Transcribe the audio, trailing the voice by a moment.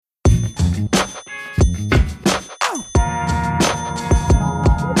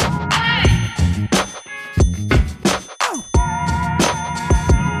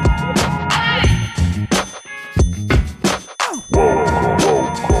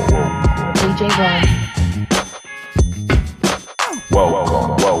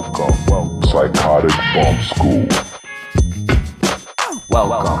Bump School.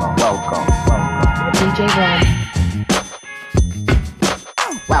 Welcome. DJ Ron.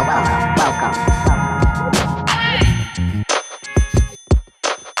 Welcome.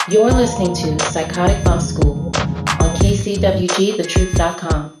 You're listening to Psychotic Bump School on KCWG,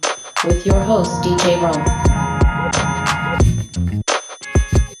 with your host, DJ Ron.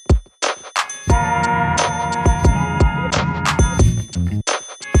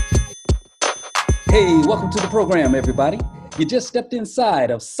 Hey, welcome to the program, everybody. You just stepped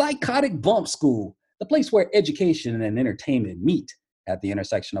inside of Psychotic Bump School, the place where education and entertainment meet at the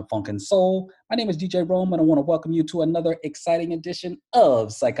intersection of funk and soul. My name is DJ Rome, and I want to welcome you to another exciting edition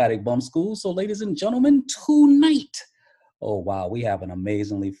of Psychotic Bump School. So, ladies and gentlemen, tonight, oh, wow, we have an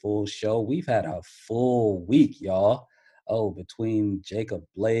amazingly full show. We've had a full week, y'all. Oh, between Jacob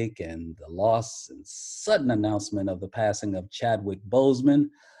Blake and the loss and sudden announcement of the passing of Chadwick Boseman.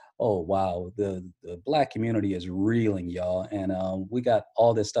 Oh, wow. The Black community is reeling, y'all. And we got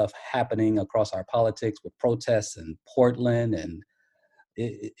all this stuff happening across our politics with protests in Portland. And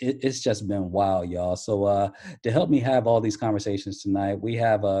it's just been wild, y'all. So to help me have all these conversations tonight, we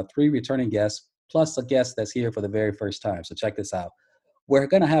have 3 returning guests, plus a guest that's here for the very first time. So check this out. We're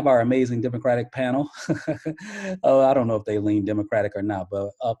going to have our amazing Democratic panel. I don't know if they lean Democratic or not, but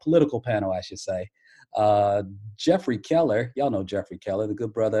a political panel, I should say. Jeffrey Keller, y'all know Jeffrey Keller, the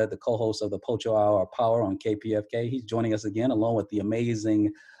good brother, the co-host of the Pocho Hour Power on KPFK. He's joining us again, along with the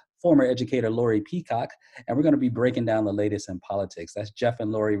amazing former educator Lori Peacock, and we're going to be breaking down the latest in politics. That's Jeff and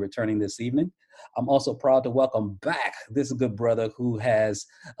Lori returning this evening. I'm also proud to welcome back this good brother who has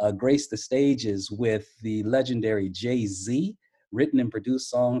graced the stages with the legendary Jay-Z, written and produced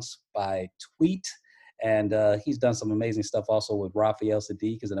songs by Tweet. And he's done some amazing stuff also with Raphael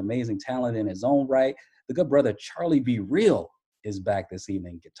Saadiq. He's an amazing talent in his own right. The good brother Charlie Bereal is back this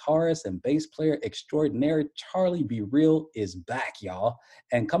evening. Guitarist and bass player extraordinaire Charlie Bereal is back, y'all.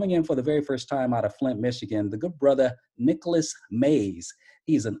 And coming in for the very first time out of Flint, Michigan, the good brother Nicholas Mays.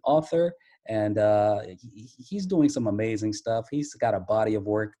 He's an author, and he's doing some amazing stuff. He's got a body of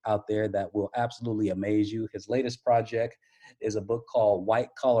work out there that will absolutely amaze you. His latest project is a book called White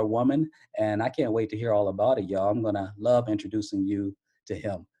Collar Woman, and I can't wait to hear all about it, y'all. I'm gonna love introducing you to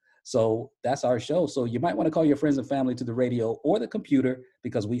him. So that's our show. So you might want to call your friends and family to the radio or the computer,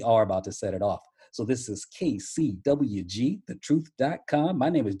 because we are about to set it off. So this is KCWG, thetruth.com. My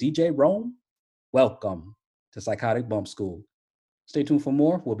name is DJ Rome. Welcome to Psychotic Bump School. Stay tuned for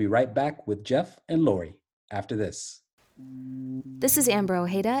more. We'll be right back with Jeff and Lori after this. This is Amber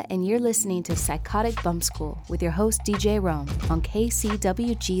Ojeda, and you're listening to Psychotic Bump School with your host, DJ Rome, on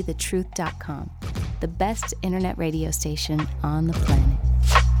KCWG, thetruth.com, the best internet radio station on the planet.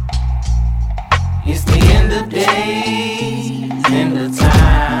 It's the end of days, end of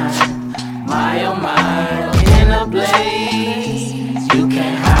time. My oh my, in a blaze. You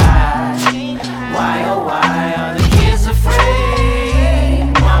can't hide. Why oh why are the kids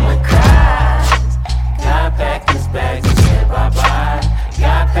afraid? Mama cries. God packed his bags and said bye-bye.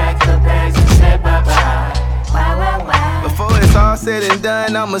 God packed her bags and said bye-bye. Why? Before it's all said and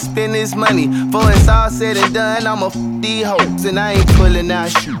done, I'ma spend this money. Before it's all said and done, I'ma f these hoes. And I ain't pulling out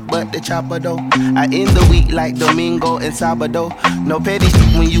shoot but the chopper though. I end the week like Domingo and Sabado. No petty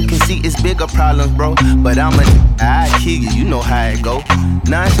shit when you can see it's bigger problems, bro. But I kill you, you know how it go.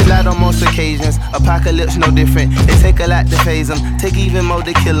 Nonchalant on most occasions, apocalypse no different. They take a lot to phase them, take even more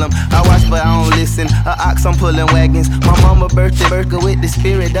to kill them. I watch but I don't listen, a ox I'm pulling wagons. My mama birthday with the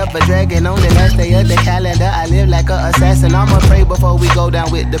spirit of a dragon. On the last day of the calendar, I live like a assassin. I'ma pray before we go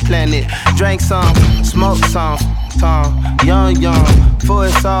down with the planet. Drink some, smoke some, young, before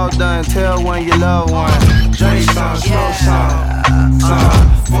it's all done, tell one you love one. Drink some, smoke some,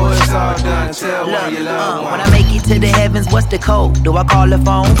 before it's all done, tell one you love one. When I make it to the heavens, what's the code? Do I call the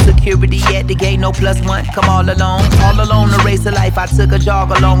phone? Security at the gate, no +1. Come all alone to race of life. I took a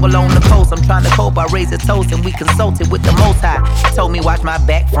jog along the coast. I'm trying to cope, I raise a toast and we consulted with the Most High. Told me watch my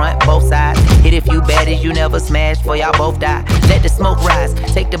back, front, both sides. Hit a few baddies you never smashed, for y'all both die. Let the smoke rise,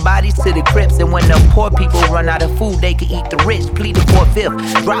 take the bodies to the crypts. And when the poor people run out of food, they can eat the rich. Plead the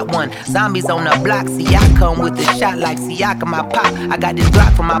 4/5, drop one. Zombies on the block, see I come with a shot like Siaka, my pop. I got this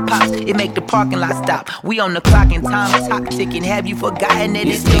Glock from my pops, it make the parking lot stop. We on the clock and time clock ticking. Have you forgotten that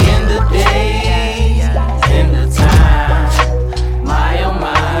it's the end of days, end of time. My oh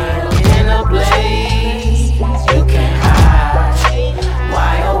my, in a blaze. You can't hide.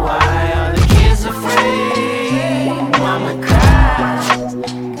 Why oh why are the kids afraid? Mama cries.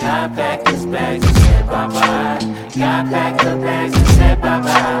 God packed his bags and said bye-bye. God packed her bags and said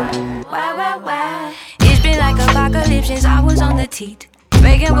bye-bye. Why? It's been like apocalypse since I was on the teat.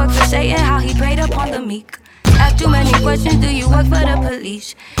 Making work for Satan, how he preyed upon the meek. Ask too many questions, do you work for the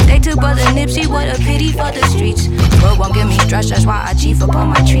police? They took Brother Nipsey, what a pity for the streets. But won't give me stress, that's why I chief upon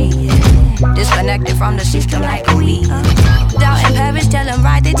my tree. Disconnected from the system like a weed. Down in Paris, tell them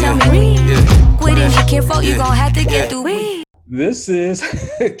right, they tell me we. Quit any kinfolk, you gon' have to get through we. This is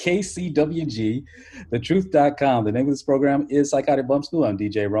KCWG, thetruth.com. The name of this program is Psychotic Bump School. I'm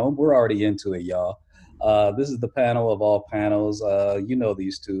DJ Rome. We're already into it, y'all. This is the panel of all panels. You know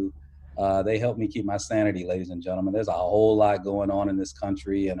these two. They help me keep my sanity, ladies and gentlemen. There's a whole lot going on in this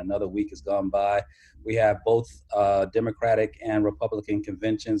country, and another week has gone by. We have both Democratic and Republican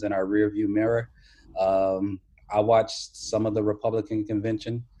conventions in our rearview mirror. I watched some of the Republican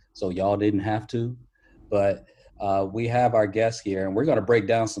convention, so y'all didn't have to. But we have our guests here, and we're going to break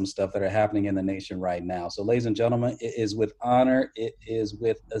down some stuff that are happening in the nation right now. So, ladies and gentlemen, it is with honor, it is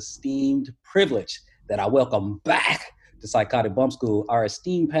with esteemed privilege that I welcome back to Psychotic Bump School our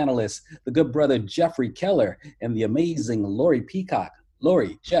esteemed panelists, the good brother Jeffrey Keller and the amazing Lori Peacock.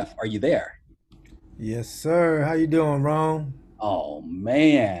 Lori, Jeff, are you there? Yes, sir. How you doing, Ron? Oh,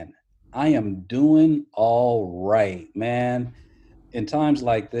 man, I am doing all right, man. In times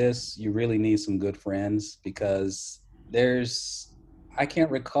like this, you really need some good friends because I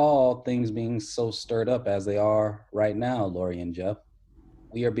can't recall things being so stirred up as they are right now, Lori and Jeff.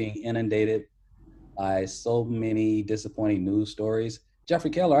 We are being inundated by so many disappointing news stories. Jeffrey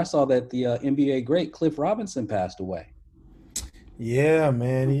Keller, I saw that the NBA great Cliff Robinson passed away. Yeah,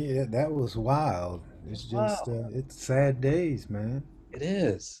 man, that was wild. It's just, it's sad days, man. It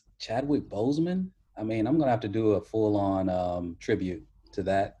is. Chadwick Boseman. I mean, I'm going to have to do a full-on tribute to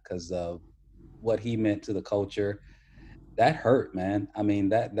that because of what he meant to the culture. That hurt, man. I mean,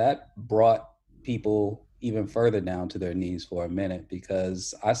 that brought people even further down to their knees for a minute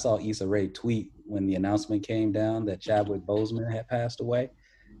because I saw Issa Rae tweet when the announcement came down that Chadwick Boseman had passed away.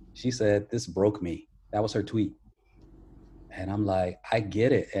 She said, "This broke me." That was her tweet. And I'm like, I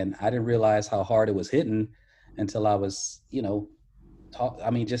get it. And I didn't realize how hard it was hitting until I was,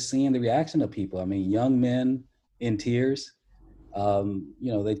 just seeing the reaction of people. I mean, young men in tears.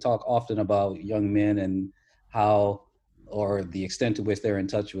 They talk often about young men and how, or the extent to which they're in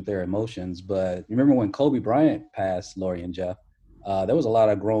touch with their emotions. But remember when Kobe Bryant passed, Lori and Jeff, there was a lot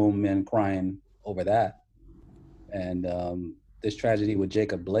of grown men crying over that. And this tragedy with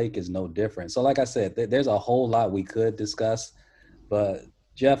Jacob Blake is no different. So like I said, there's a whole lot we could discuss. But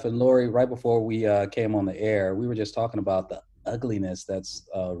Jeff and Lori, right before we came on the air, we were just talking about the ugliness that's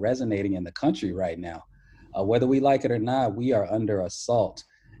resonating in the country right now. Whether we like it or not, we are under assault.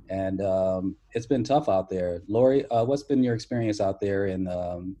 And it's been tough out there. Lori, what's been your experience out there in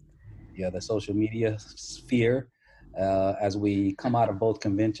the social media sphere as we come out of both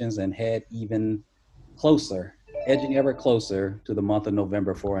conventions and head even closer, edging ever closer to the month of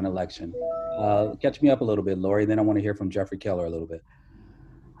November for an election? Catch me up a little bit, Lori, then I want to hear from Jeffrey Keller a little bit.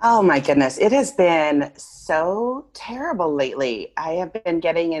 Oh my goodness, it has been so terrible lately. I have been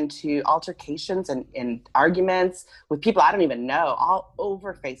getting into altercations and arguments with people I don't even know all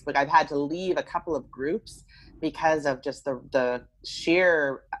over Facebook. I've had to leave a couple of groups because of just the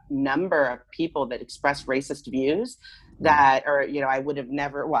sheer number of people that express racist views that I would have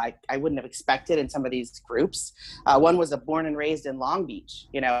I wouldn't have expected in some of these groups. One was born and raised in Long Beach.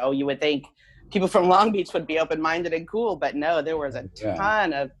 You would think people from Long Beach would be open-minded and cool, but no, there was a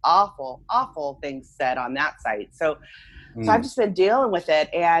ton of awful, awful things said on that site. So I've just been dealing with it,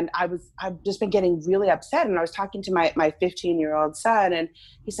 and I've just been getting really upset. And I was talking to my 15-year-old son, and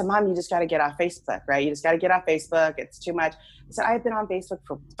he said, "Mom, you just got to get off Facebook, right? You just got to get off Facebook. It's too much." I said, "I've been on Facebook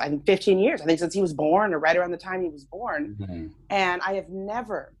for, I think, 15 years. I think since he was born, or right around the time he was born. Mm-hmm. And I have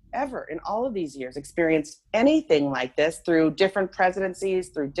never, ever in all of these years experienced anything like this through different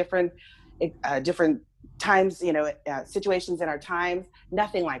presidencies, through different times, situations in our times,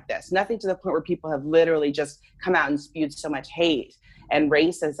 nothing like this, nothing to the point where people have literally just come out and spewed so much hate and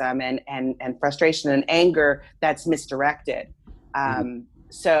racism and frustration and anger that's misdirected.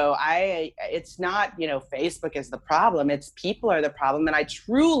 So it's not, Facebook is the problem, it's people are the problem. And I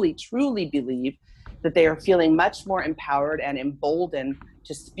truly, truly believe that they are feeling much more empowered and emboldened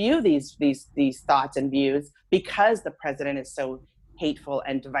to spew these thoughts and views because the president is so hateful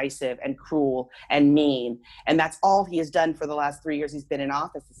and divisive and cruel and mean. And that's all he has done for the last 3 years he's been in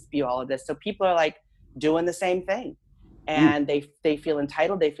office, to spew all of this. So people are like doing the same thing. And they feel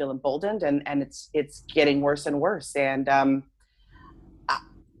entitled, they feel emboldened, and it's getting worse and worse. And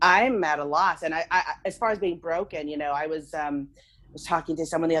I'm at a loss. And I as far as being broken, I was talking to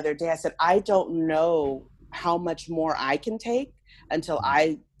someone the other day. I said, I don't know how much more I can take until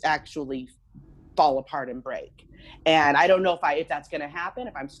I actually fall apart and break. And I don't know if that's going to happen,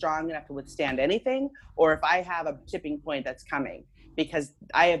 if I'm strong enough to withstand anything, or if I have a tipping point that's coming, because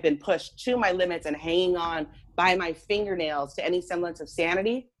I have been pushed to my limits and hanging on by my fingernails to any semblance of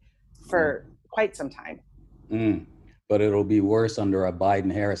sanity for quite some time. But it'll be worse under a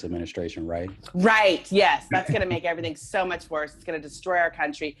Biden-Harris administration, right? Right. Yes. That's going to make everything so much worse. It's going to destroy our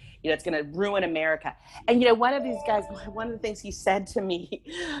country. It's going to ruin America. And, one of these guys, one of the things he said to me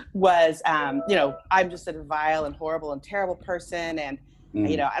was, I'm just a vile and horrible and terrible person. And,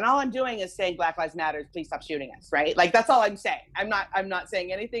 and all I'm doing is saying Black Lives Matter, please stop shooting us. Right. Like, that's all I'm saying. I'm not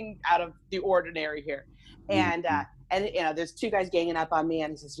saying anything out of the ordinary here. And there's two guys ganging up on me,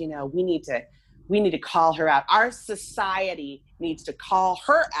 and he says, we need to call her out. Our society needs to call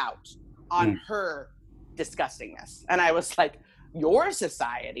her out on her disgustingness. And I was like, your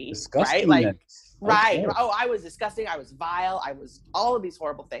society, right? Like, right. Oh, I was disgusting. I was vile. I was all of these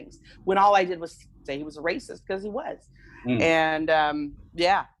horrible things, when all I did was say he was a racist, because he was. And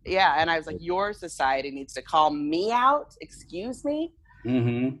And I was like, your society needs to call me out. Excuse me.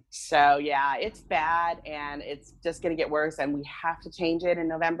 So yeah, it's bad, and it's just going to get worse, and we have to change it in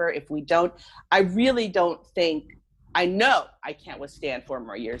November. If we don't, I really don't think, I know I can't withstand 4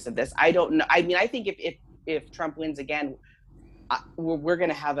 more years of this. I don't know. I mean, I think if Trump wins again, we're going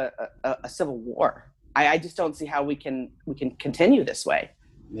to have a civil war. I just don't see how we can continue this way.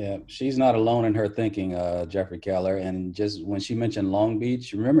 Yeah, she's not alone in her thinking, Jeffrey Keller. And just when she mentioned Long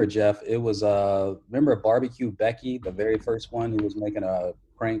Beach, remember, Jeff, it was, remember Barbecue Becky, the very first one, who was making a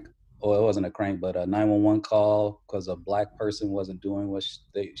crank, or it wasn't a crank, but a 911 call because a Black person wasn't doing what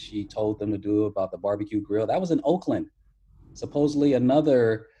she told them to do about the barbecue grill. That was in Oakland, supposedly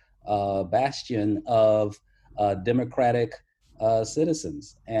another bastion of Democratic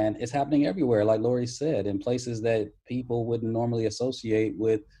citizens. And it's happening everywhere, like Lori said, in places that people wouldn't normally associate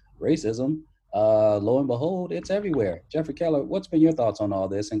with racism. Lo and behold, it's everywhere. Jeffrey Keller, what's been your thoughts on all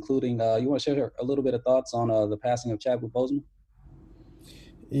this, including, you want to share a little bit of thoughts on the passing of Chadwick Boseman?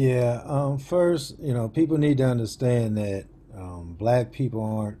 Yeah, first, people need to understand that Black people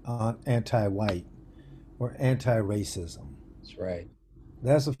aren't anti-white or anti-racism. That's right.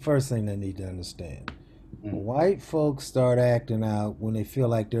 That's the first thing they need to understand. White folks start acting out when they feel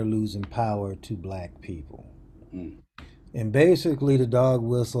like they're losing power to Black people. And basically the dog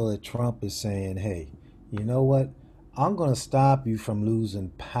whistle that Trump is saying, hey, you know what? I'm going to stop you from losing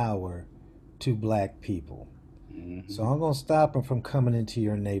power to Black people. So I'm going to stop them from coming into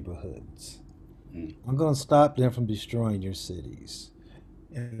your neighborhoods. I'm going to stop them from destroying your cities.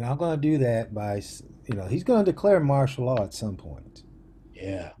 And I'm going to do that by, he's going to declare martial law at some point.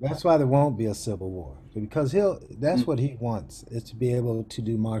 Yeah. That's why there won't be a civil war, because that's what he wants, is to be able to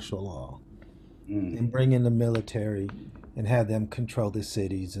do martial law and bring in the military and have them control the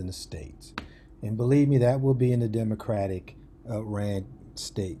cities and the states. And believe me, that will be in the Democratic ran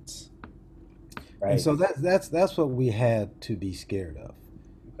states. Right. And so that's what we have to be scared of,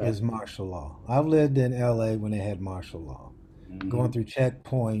 is martial law. I've lived in LA when they had martial law, going through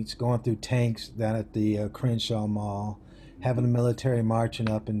checkpoints, going through tanks down at the Crenshaw Mall, having the military marching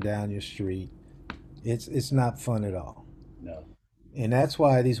up and down your street. It's not fun at all. No. And that's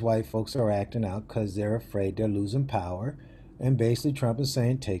why these white folks are acting out, because they're afraid they're losing power. And basically Trump is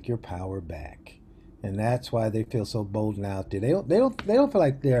saying, take your power back. And that's why they feel so bold and out there. They don't feel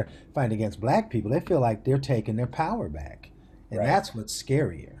like they're fighting against Black people. They feel like they're taking their power back. And that's what's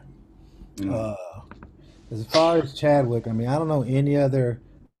scarier. As far as Chadwick, I mean, I don't know any other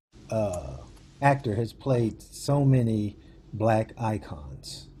actor has played so many Black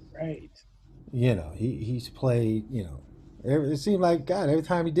icons. Right. He's played, it seemed like, God, every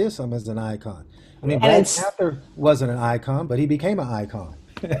time he did something as an icon. I mean, Black Panther wasn't an icon, but he became an icon.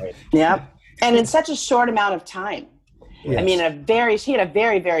 Yeah. And in such a short amount of time. Yes. I mean, he had a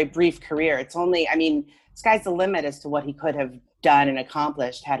very, very brief career. It's only, sky's the limit as to what he could have done and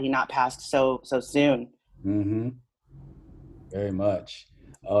accomplished had he not passed so soon. Very much.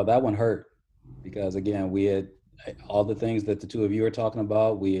 Oh, that one hurt, because again, we had all the things that the two of you are talking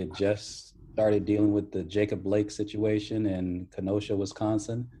about. We had just started dealing with the Jacob Blake situation in Kenosha,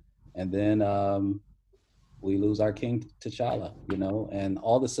 Wisconsin. And then we lose our King T'Challa, and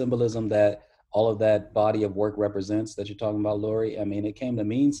all the symbolism that all of that body of work represents that you're talking about, Lori. I mean, it came to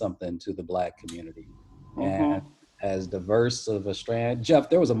mean something to the Black community. And as diverse of a strand, Jeff,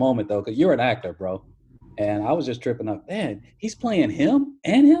 there was a moment though, because you're an actor, bro. And I was just tripping up, man, he's playing him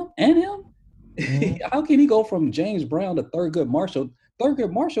and him and him. How can he go from James Brown to Thurgood Marshall?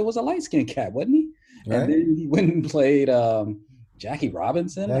 Thurgood Marshall was a light-skinned cat, wasn't he? Right. And then he went and played Jackie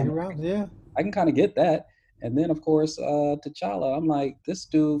Robinson. Jackie Robinson, yeah. I can kind of get that. And then, of course, T'Challa, I'm like, this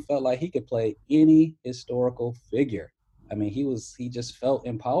dude felt like he could play any historical figure. I mean, he just felt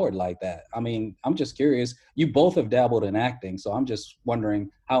empowered like that. I mean, I'm just curious. You both have dabbled in acting, so I'm just wondering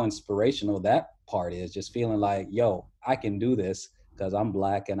how inspirational that part is, just feeling like, yo, I can do this because I'm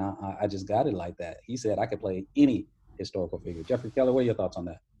Black and I just got it like that. He said I could play any historical figure. Jeffrey Keller, what are your thoughts on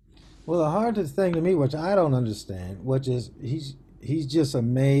that? Well, the hardest thing to me, which I don't understand, which is he's just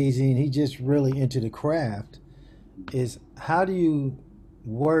amazing. He's just really into the craft. Is how do you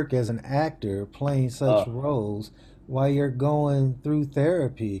work as an actor playing such roles while you're going through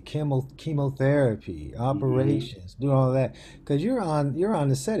therapy, chemotherapy, operations, doing all that? Because you're on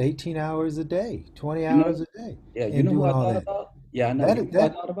the set 18 hours a day, 20 hours a day. Yeah, you know who I thought about? Yeah, I know. You know who I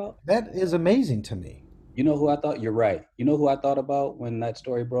thought about? That is amazing to me. You know who I thought? You're right. You know who I thought about when that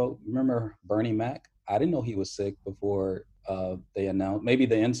story broke? Remember Bernie Mac? I didn't know he was sick before they announced. Maybe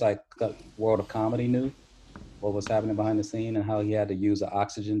the inside world of comedy knew what was happening behind the scene and how he had to use an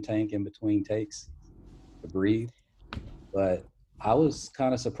oxygen tank in between takes to breathe. But I was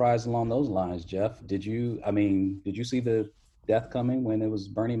kind of surprised along those lines, Jeff. Did you see the death coming when it was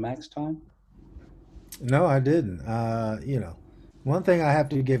Bernie Mac's time? No, I didn't. One thing I have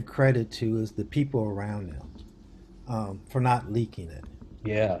to give credit to is the people around them for not leaking it.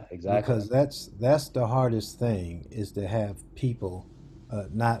 Yeah, exactly. Because that's the hardest thing, is to have people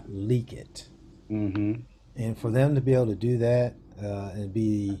not leak it. Mm-hmm. And for them to be able to do that and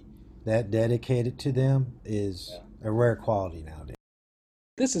be that dedicated to them is a rare quality nowadays.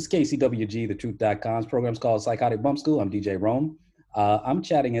 This is KCWG, thetruth.com's program's called Psychotic Bump School. I'm DJ Rome. I'm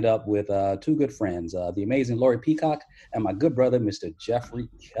chatting it up with two good friends, the amazing Lori Peacock and my good brother, Mr. Jeffrey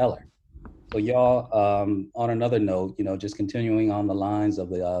Keller. So y'all, on another note, just continuing on the lines of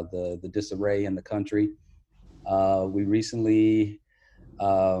the disarray in the country, we recently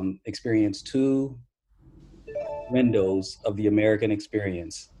experienced two windows of the American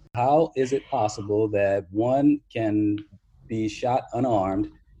experience. How is it possible that one can be shot unarmed,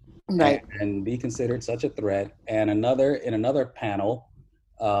 right, and be considered such a threat, and in another panel,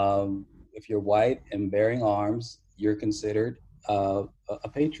 if you're white and bearing arms, you're considered a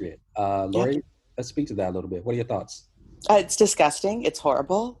patriot? Lori, let's speak to that a little bit. What are your thoughts? It's disgusting. It's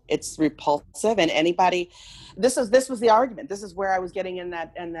horrible. It's repulsive. And this was the argument. This is where I was getting in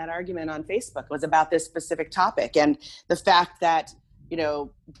that argument on Facebook, was about this specific topic, and the fact that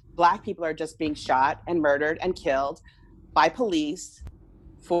Black people are just being shot and murdered and killed by police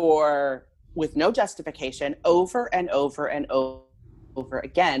with no justification over and over and over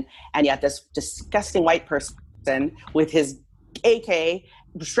again. And yet this disgusting white person with his AK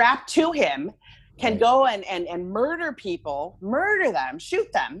strapped to him can go and murder people, murder them,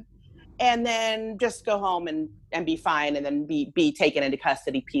 shoot them, and then just go home and be fine, and then be taken into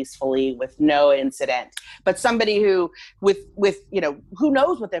custody peacefully with no incident. But somebody who who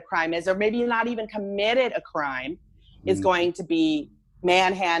knows what their crime is, or maybe not even committed a crime, is going to be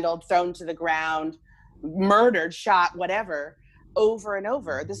manhandled, thrown to the ground, murdered, shot, whatever, over and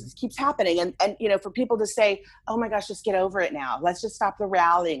over. This keeps happening. And for people to say, oh my gosh, just get over it now. Let's just stop the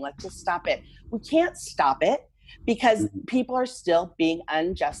rallying. Let's just stop it. We can't stop it, because people are still being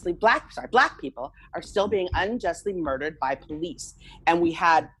Black people are still being unjustly murdered by police. And we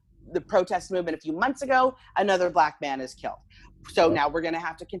had the protest movement a few months ago, another Black man is killed. So now we're going to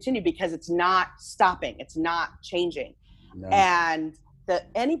have to continue, because it's not stopping. It's not changing. No. And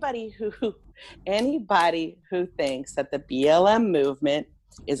anybody who thinks that the BLM movement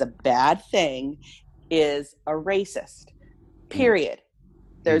is a bad thing is a racist, period.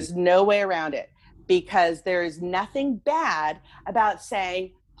 There's no way around it, because there is nothing bad about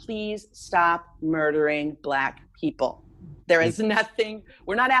saying, please stop murdering Black people. There is nothing.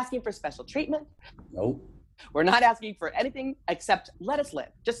 We're not asking for special treatment. Nope. We're not asking for anything except let us live.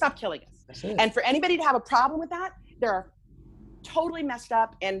 Just stop killing us. And for anybody to have a problem with that, they're totally messed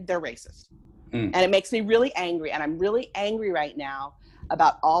up and they're racist. And it makes me really angry. And I'm really angry right now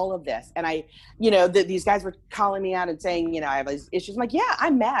about all of this. And these guys were calling me out and saying, I have these issues. I'm like, yeah,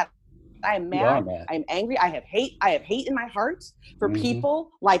 I'm mad. I am mad. I'm angry. I have hate in my heart for people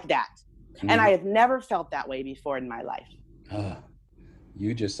like that. And I have never felt that way before in my life.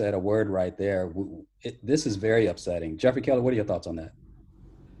 You just said a word right there. This is very upsetting. Jeffrey Keller, what are your thoughts on that?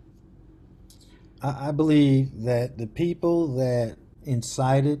 I believe that the people that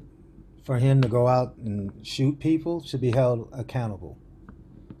incited for him to go out and shoot people should be held accountable.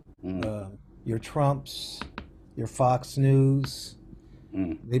 Your Trumps, your Fox News,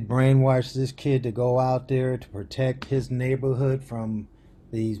 they brainwashed this kid to go out there to protect his neighborhood from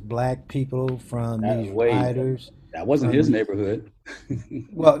these Black people, from these rioters. That wasn't his neighborhood.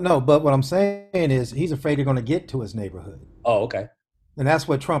 Well, no, but what I'm saying is he's afraid they're going to get to his neighborhood. Oh, okay. And that's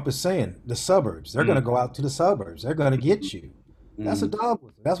what Trump is saying. The suburbs. They're going to go out to the suburbs. They're going to get you. That's a dog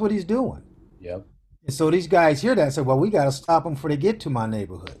whistle. That's what he's doing. Yep. And so these guys hear that and say, well, we got to stop them before they get to my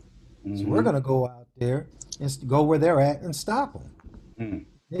neighborhood. So we're going to go out there and go where they're at and stop them.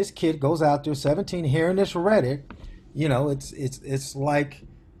 This kid goes out there, 17, hearing this rhetoric. You know, it's like,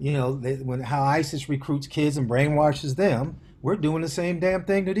 you know, when how ISIS recruits kids and brainwashes them. We're doing the same damn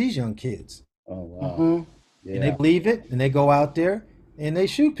thing to these young kids. Oh, wow. Yeah. And they believe it, and they go out there and they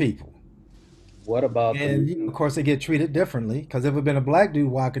shoot people. What about of course they get treated differently, because if it had been a black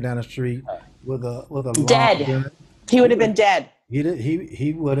dude walking down the street with a dead, gun, he would have been dead.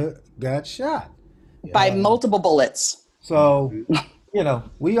 He would have got shot by multiple bullets. So, you know,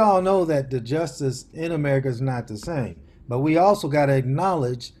 we all know that the justice in America is not the same, but we also got to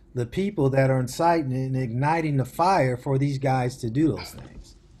acknowledge the people that are inciting and igniting the fire for these guys to do those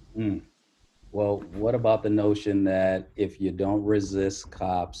things. Well, what about the notion that if you don't resist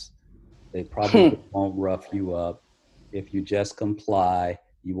cops, they probably won't rough you up. If you just comply,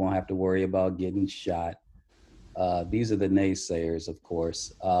 you won't have to worry about getting shot. These are the naysayers, of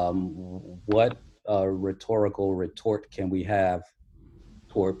course. What rhetorical retort can we have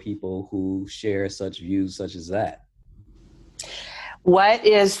toward people who share such views such as that? What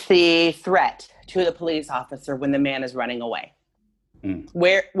is the threat to the police officer when the man is running away?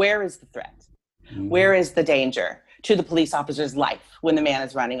 Where is the threat? Where is the danger to the police officer's life when the man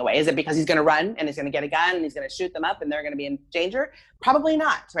is running away? Is it because he's going to run and he's going to get a gun and he's going to shoot them up and they're going to be in danger? Probably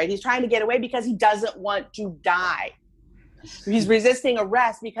not, right? He's trying to get away because he doesn't want to die. He's resisting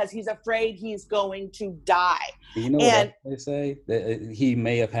arrest because he's afraid he's going to die. You know what they say? That he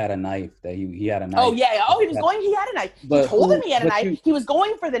may have had a knife, that he had a knife. Oh, yeah. Oh, he had a knife. He told him he had a knife. He was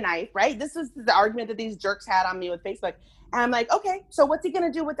going for the knife, right? This is the argument that these jerks had on me with Facebook. And I'm like, okay, so what's he going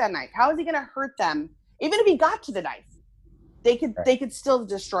to do with that knife? How is he going to hurt them? Even if he got to the knife, they could still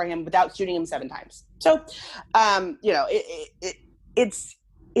destroy him without shooting him 7 times. So, you know,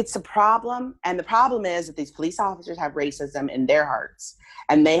 it's a problem. And the problem is that these police officers have racism in their hearts,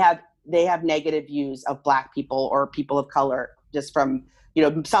 and they have negative views of Black people or people of color, just from, you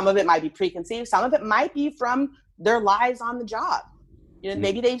know, some of it might be preconceived. Some of it might be from their lives on the job. You know,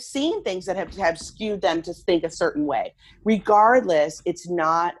 maybe they've seen things that have skewed them to think a certain way. Regardless, it's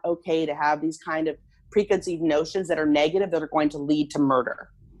not okay to have these kind of preconceived notions that are negative, that are going to lead to murder.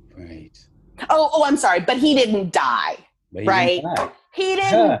 Right. Oh, I'm sorry, but he didn't die. Right? He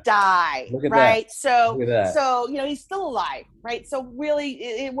didn't die. Look at right? That. Look at that. So, you know, he's still alive, right? So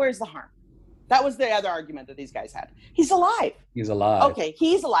really, where's the harm? That was the other argument that these guys had. He's alive. He's alive. Okay,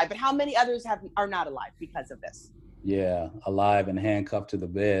 he's alive, but how many others are not alive because of this? Yeah, alive and handcuffed to the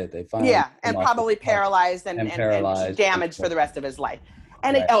bed. They find and probably paralyzed and damaged for the rest of his life.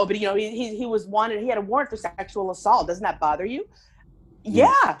 And but you know, he was wanted. He had a warrant for sexual assault. Doesn't that bother you?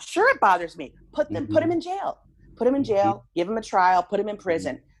 Yeah, sure, it bothers me. Put him in jail. Put him in jail. Give him a trial. Put him in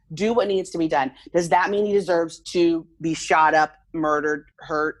prison. Do what needs to be done. Does that mean he deserves to be shot up, murdered,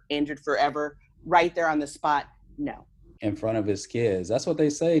 hurt, injured forever, right there on the spot? No. In front of his kids. That's what they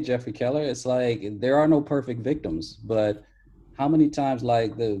say, Jeffrey Keller. It's like there are no perfect victims, but how many times,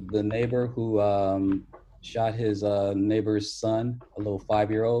 like the neighbor who shot his neighbor's son, a little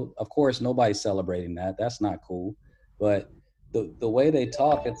 5-year-old, of course nobody's celebrating that. That's not cool. But the way they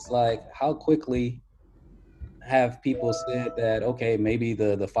talk, it's like, how quickly have people said that, okay, maybe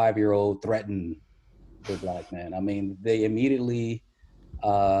the 5-year-old threatened the Black man? I mean, they immediately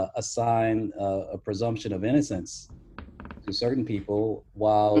assign a presumption of innocence to certain people,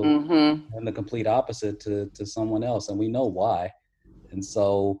 while and the complete opposite to someone else, and we know why. And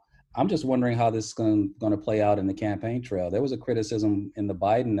so I'm just wondering how this is going to play out in the campaign trail. There was a criticism in the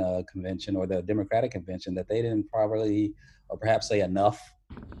Biden convention, or the Democratic convention, that they didn't properly, or perhaps say enough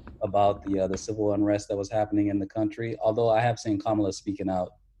about the civil unrest that was happening in the country. Although I have seen Kamala speaking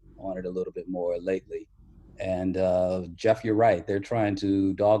out on it a little bit more lately. And Jeff, you're right. They're trying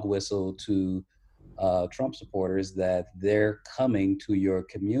to dog whistle to Trump supporters that they're coming to your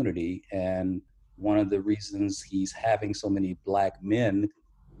community. And one of the reasons he's having so many Black men,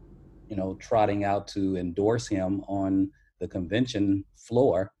 you know, trotting out to endorse him on the convention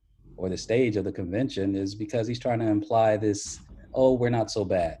floor or the stage of the convention is because he's trying to imply this, oh, we're not so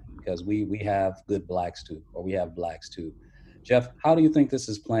bad because we have good Blacks too, or we have Blacks too. Jeff, how do you think this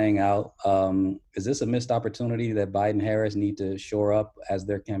is playing out? Is this a missed opportunity that Biden Harris need to shore up as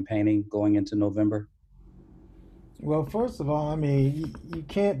they're campaigning going into November? Well, first of all, I mean, you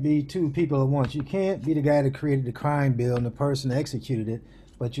can't be two people at once. You can't be the guy that created the crime bill and the person that executed it,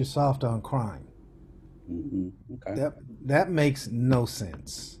 but you're soft on crime. Okay. That makes no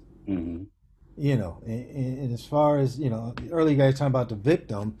sense. You know, and as far as, you know, the early guys talking about the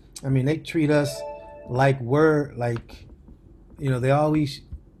victim, I mean, they treat us like we're like, you know, they always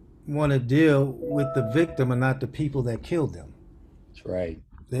want to deal with the victim and not the people that killed them. That's right.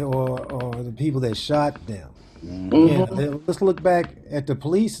 Or the people that shot them. You know, let's look back at the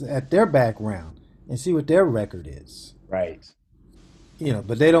police, at their background, and see what their record is. Right. You know,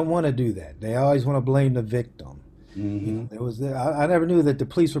 but they don't want to do that. They always want to blame the victim. You know, there was I never knew that the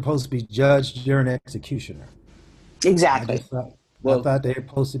police were supposed to be judge, jury, and executioner. Exactly. I thought they were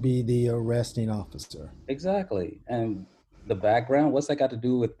supposed to be the arresting officer. Exactly. And the background, what's that got to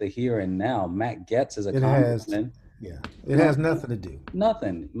do with the here and now? Matt Getz is a congressman. It has nothing to do.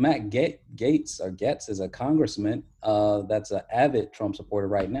 Nothing. Matt Getz is a congressman that's an avid Trump supporter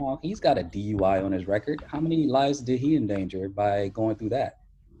right now. He's got a DUI on his record. How many lives did he endanger by going through that?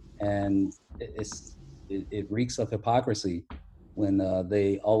 And it reeks of hypocrisy when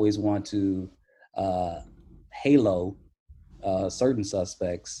they always want to halo certain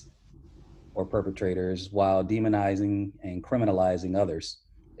suspects or perpetrators while demonizing and criminalizing others.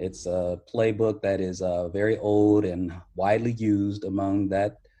 It's a playbook that is very old and widely used among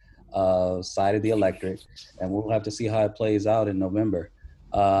that side of the electorate, and we'll have to see how it plays out in November.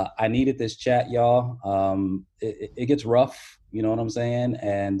 I needed this chat, y'all. It gets rough, you know what I'm saying?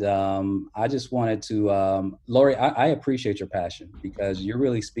 And I just wanted to, Lori, I appreciate your passion because you're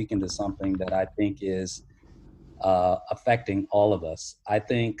really speaking to something that I think is affecting all of us. I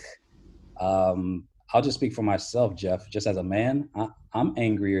think, I'll just speak for myself, Jeff, just as a man, I'm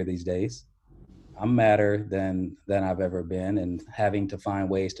angrier these days. I'm madder than I've ever been, and having to find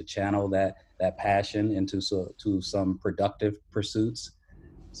ways to channel that passion into to some productive pursuits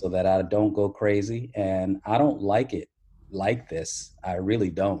so that I don't go crazy. And I don't like it like this. I really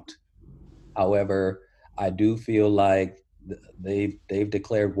don't. However, I do feel like they've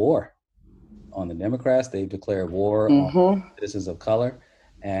declared war on the Democrats. They've declared war on citizens of color,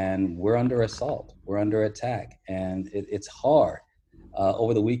 and we're under assault. We're under attack, and it's hard.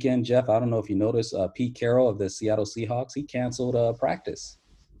 Over the weekend, Jeff, I don't know if you noticed, Pete Carroll of the Seattle Seahawks, he canceled practice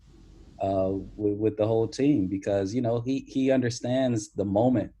with the whole team because, you know, he understands the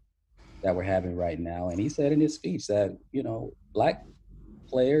moment that we're having right now. And he said in his speech that, you know, Black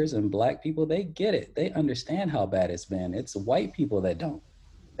players and Black people, they get it. They understand how bad it's been. It's white people that don't.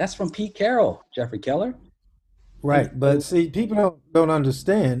 That's from Pete Carroll, Jeffrey Keller. Right. But see, people don't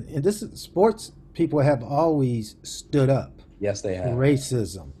understand. And this is sports people have always stood up. Yes, they have.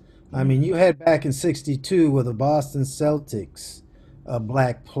 Racism. I mean, you had back in '62 with the Boston Celtics,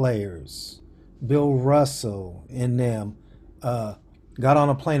 Black players, Bill Russell and them got on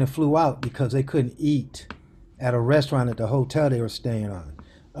a plane and flew out because they couldn't eat at a restaurant at the hotel they were staying on.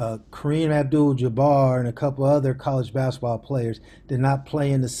 Kareem Abdul-Jabbar and a couple other college basketball players did not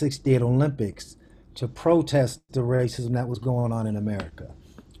play in the '68 Olympics to protest the racism that was going on in America.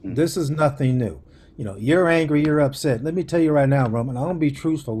 This is nothing new. You know, you're angry, you're upset. Let me tell you right now, Roman, I'm going to be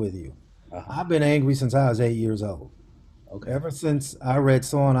truthful with you. I've been angry since I was 8 years old. Okay. Ever since I read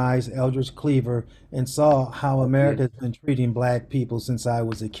So on Ice, Eldridge Cleaver, and saw how America has been treating Black people since I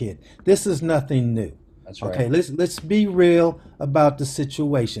was a kid. This is nothing new. That's right. Okay, let's be real about the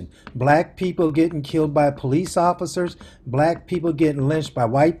situation. Black people getting killed by police officers, Black people getting lynched by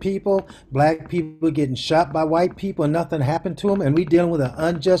white people, Black people getting shot by white people, and nothing happened to them, and we dealing with an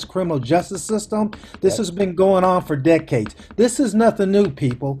unjust criminal justice system. This has been going on for decades. This is nothing new,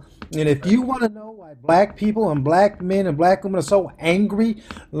 people. And if you want to know why Black people and Black men and Black women are so angry,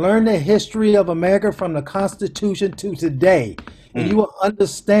 learn the history of America from the Constitution to today, and you will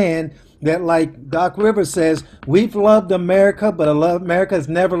understand that, like Doc Rivers says, we've loved America, but America has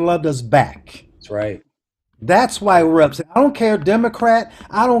never loved us back. That's right. That's why we're upset. I don't care Democrat.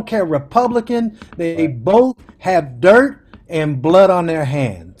 I don't care Republican. They both have dirt and blood on their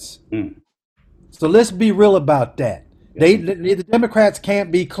hands. So let's be real about that. The Democrats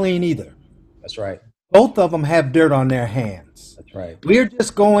can't be clean either. That's right. Both of them have dirt on their hands. That's right. We're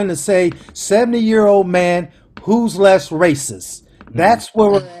just going to say 70-year-old man, who's less racist? That's where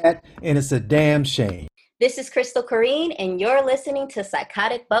we're at, and it's a damn shame. This is Crystal Corrine, and you're listening to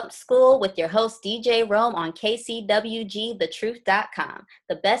Psychotic Bump School with your host, DJ Rome, on KCWGthetruth.com,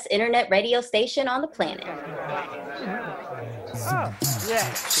 the best internet radio station on the planet. Oh,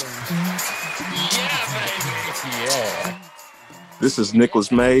 yeah. Yeah. This is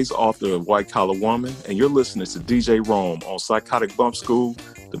Nicholas Mays, author of White Collar Woman, and you're listening to DJ Rome on Psychotic Bump School,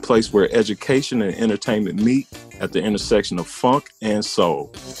 the place where education and entertainment meet at the intersection of funk and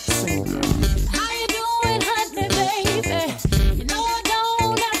soul. How you doing, honey, baby? You know I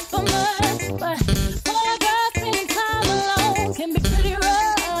don't ask for much, but boy,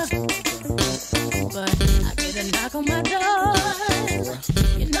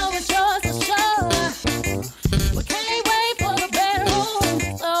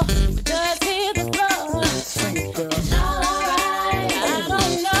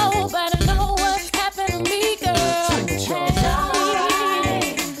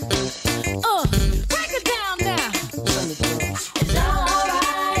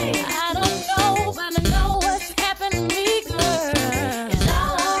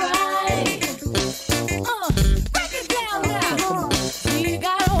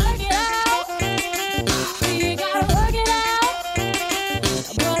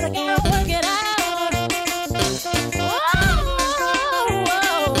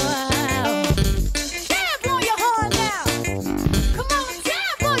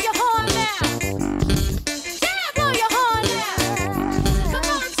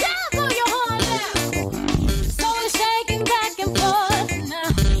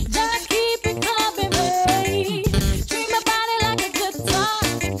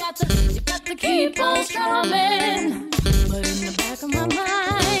 keep on strumming. But in the back of my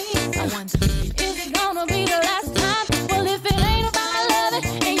mind, I wonder, is it gonna be the last time? Well, if it ain't about loving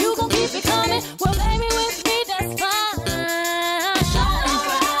and you gon' keep it coming, well, baby, with me, that's fine.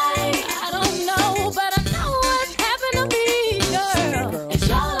 Alright. I don't know, but I know what's happened to me, girl. It's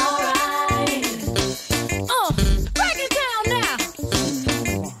all alright. Break it down now.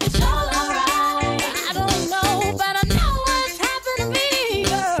 It's all alright. I don't know, but I know what's happened to me,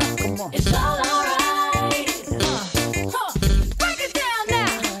 girl. It's all alright. Break it down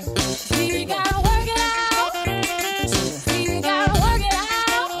now. See, we gotta work it out. See, we gotta work it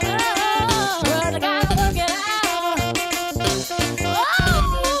out. Girl, I gotta work it out.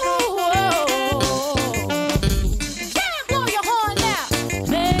 Dad, blow your horn now.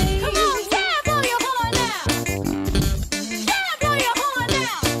 Come on, Dad, blow your horn now. Dad, blow your horn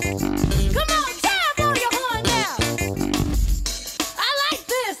now. Come on, Dad, blow your horn now. I like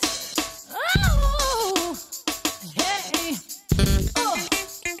this. Oh, hey.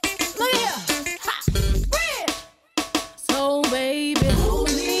 Look here. Ha, bridge. So, baby, hold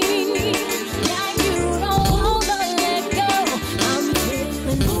me like you don't want to let go. I'm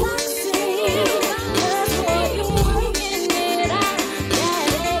feeling foxy. That's what you're working it out.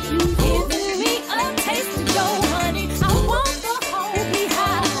 That you giving me a taste to go, honey. I want the whole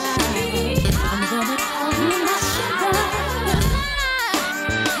behind. I'm gonna call you my sugar.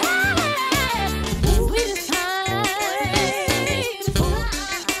 Sweetest time.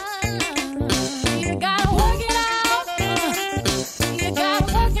 You gotta work it out. You gotta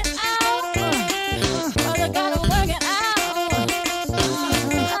work it out. Brother, gotta work it out.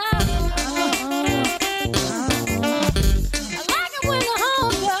 I like it when the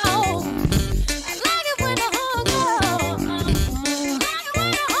horn goes. I like it when the horn goes. I like it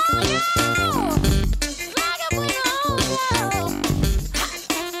when the horn goes. Like it when the horn goes.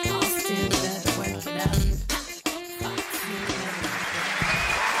 I'll still better work it out.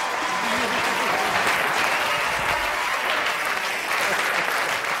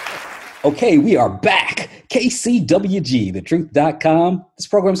 Okay, we are back. KCWG, thetruth.com. This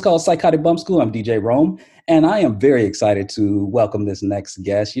program is called Psychotic Bump School. I'm DJ Rome, and I am very excited to welcome this next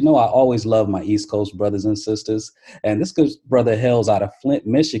guest. You know, I always love my East Coast brothers and sisters, and this good brother hails out of Flint,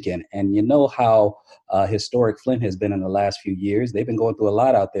 Michigan, and you know how historic Flint has been in the last few years. They've been going through a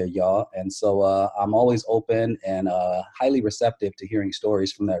lot out there, y'all, and so I'm always open and highly receptive to hearing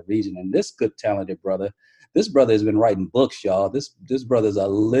stories from that region. And this good, talented brother, this brother has been writing books, y'all. This brother's a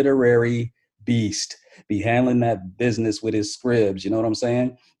literary beast. Be handling that business with his scribs, you know what I'm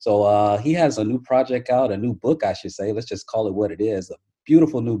saying? So he has a new project out, a new book, I should say. Let's just call it what it is. A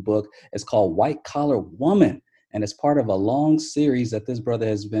beautiful new book. It's called White Collar Woman, and it's part of a long series that this brother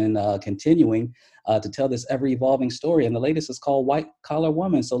has been continuing to tell this ever-evolving story. And the latest is called White Collar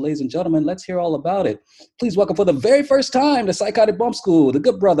Woman. So ladies and gentlemen, let's hear all about it. Please welcome for the very first time to Psychotic Bump School, the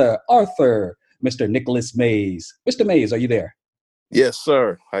good brother, Arthur, Mr. Nicholas Mays. Mr. Mays, are you there? Yes,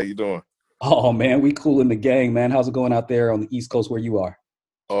 sir. How you doing? Oh, man, we cool in the gang, man. How's it going out there on the East Coast where you are?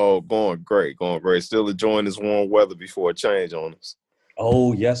 Oh, going great, going great. Still enjoying this warm weather before it change on us.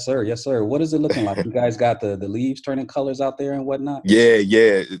 Oh, yes, sir. Yes, sir. What is it looking like? You guys got the leaves turning colors out there and whatnot? Yeah.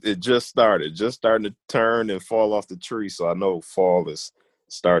 It just started. Just starting to turn and fall off the tree. So I know fall is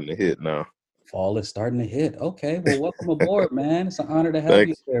starting to hit now. Fall is starting to hit. Okay. Well, welcome aboard, man. It's an honor to have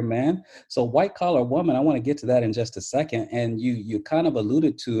Thanks. you there, man. So White Collar Woman, I want to get to that in just a second. And you kind of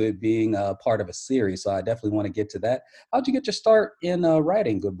alluded to it being part of a series. So I definitely want to get to that. How'd you get your start in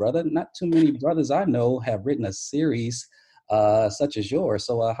writing, good brother? Not too many brothers I know have written a series such as yours.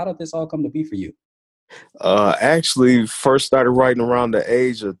 So how did this all come to be for you? Actually, first started writing around the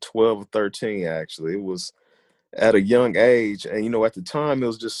age of 12 or 13, actually. It was at a young age. And, you know, at the time, it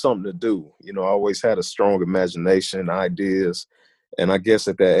was just something to do. You know, I always had a strong imagination, ideas. And I guess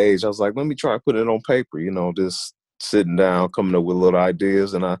at that age, I was like, let me try putting it on paper, you know, just sitting down, coming up with little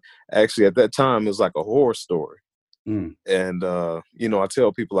ideas. And I actually, at that time, it was like a horror story. And, you know, I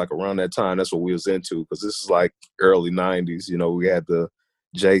tell people like around that time, that's what we was into, because this is like early 90s. You know, we had the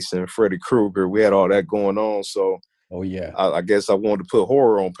Jason, Freddy Krueger, we had all that going on. So I guess I wanted to put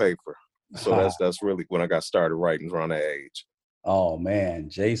horror on paper. So that's really when I got started writing around that age. Oh, man.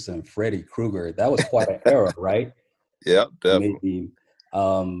 Jason, Freddy Krueger. That was quite an era, right? Yeah, definitely. Maybe.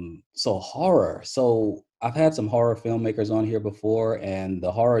 So horror. So I've had some horror filmmakers on here before, and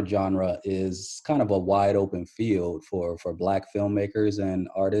the horror genre is kind of a wide open field for Black filmmakers and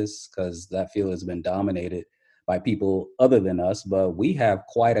artists, because that field has been dominated by people other than us, but we have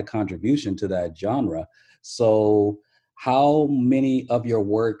quite a contribution to that genre. So how many of your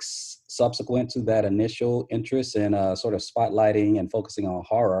works subsequent to that initial interest in sort of spotlighting and focusing on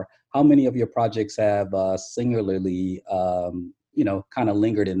horror, how many of your projects have singularly, kind of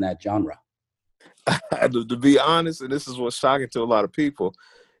lingered in that genre? To be honest, and this is what's shocking to a lot of people,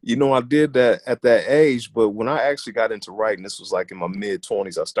 I did that at that age, but when I actually got into writing, this was like in my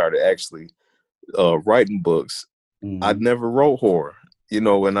mid-20s, I started actually writing books. I never wrote horror,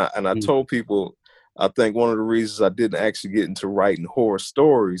 and I told people, I think one of the reasons I didn't actually get into writing horror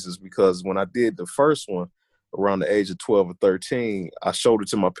stories is because when I did the first one around the age of 12 or 13, I showed it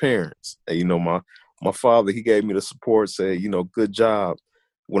to my parents. And, my father, he gave me the support, said, good job.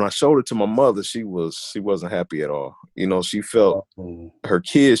 When I showed it to my mother, she wasn't happy at all. She felt her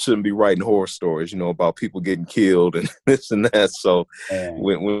kids shouldn't be writing horror stories, about people getting killed and this and that. So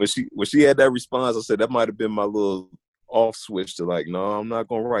when she had that response, I said that might have been my little off switch to like, no, I'm not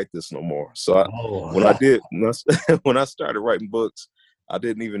gonna write this no more. So when I started writing books, I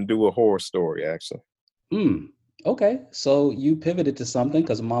didn't even do a horror story actually. Okay, so you pivoted to something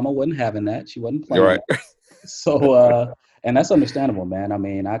because Mama wasn't having that. She wasn't playing. Right. So, and that's understandable, man. I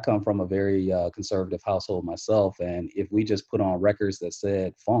mean, I come from a very conservative household myself, and if we just put on records that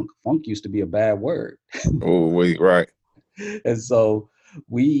said funk used to be a bad word. Oh, wait, right. And so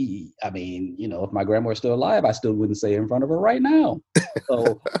if my grandma were still alive, I still wouldn't say it in front of her right now.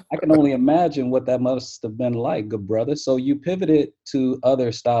 So I can only imagine what that must have been like, good brother. So you pivoted to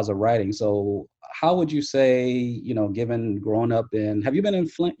other styles of writing. So how would you say, given growing up have you been in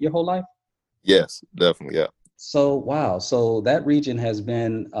Flint your whole life? Yes, definitely. Yeah. So, wow. So that region has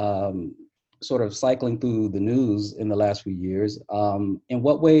been sort of cycling through the news in the last few years. In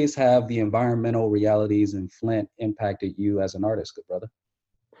what ways have the environmental realities in Flint impacted you as an artist, good brother?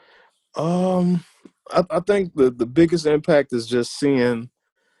 I think the biggest impact is just seeing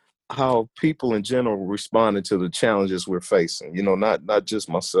how people in general responded to the challenges we're facing. Not just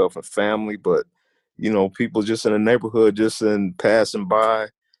myself and family, but people just in the neighborhood, just in passing by.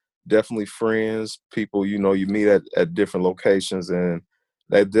 Definitely friends, people, you meet at different locations, and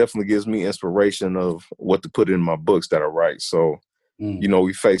that definitely gives me inspiration of what to put in my books that I write. So,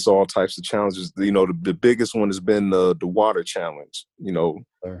 we face all types of challenges. The biggest one has been the water challenge,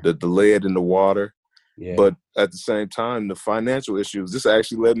 Sure. the lead in the water. Yeah. But at the same time, the financial issues, this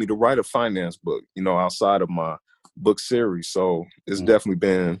actually led me to write a finance book, outside of my book series. So it's definitely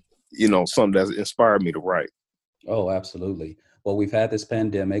been, something that's inspired me to write. Oh, absolutely. Well, we've had this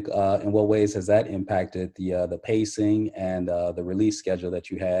pandemic. In what ways has that impacted the pacing and the release schedule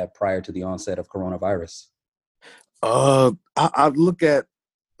that you had prior to the onset of coronavirus? I look at,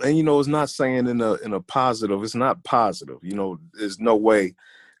 and it's not saying in a positive. It's not positive. There's no way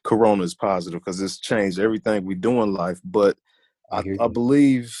Corona is positive because it's changed everything we do in life. But I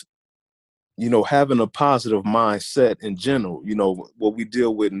believe, having a positive mindset in general. What we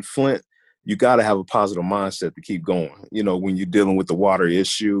deal with in Flint, you got to have a positive mindset to keep going. When you're dealing with the water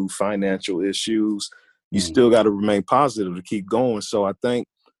issue, financial issues, you still got to remain positive to keep going. So I think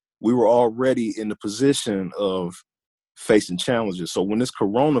we were already in the position of facing challenges. So when this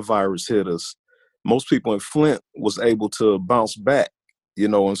coronavirus hit us, most people in Flint was able to bounce back,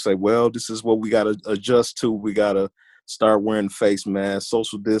 and say, well, this is what we got to adjust to. We got to start wearing face masks,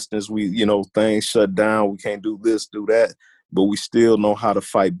 social distance. Things shut down. We can't do this, do that. But we still know how to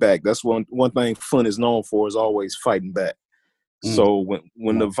fight back. That's one thing Flint is known for, is always fighting back. So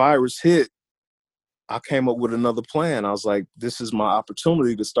when the virus hit, I came up with another plan. I was like, this is my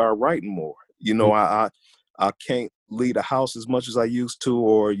opportunity to start writing more. I can't leave the house as much as I used to,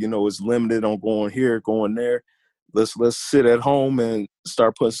 or, it's limited on going here, going there. Let's sit at home and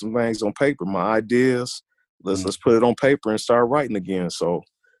start putting some things on paper. My ideas, let's put it on paper and start writing again. So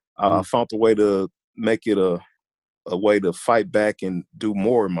I found a way to make it a way to fight back and do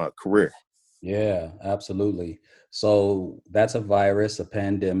more in my career. Yeah, absolutely. So that's a virus, a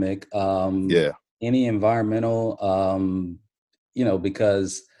pandemic. Yeah. Any environmental,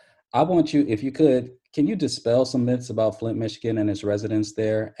 because I want you, if you could, can you dispel some myths about Flint, Michigan and its residents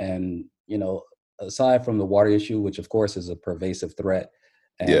there? And, aside from the water issue, which of course is a pervasive threat,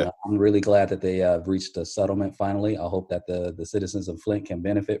 and I'm really glad that they have reached a settlement finally. I hope that the citizens of Flint can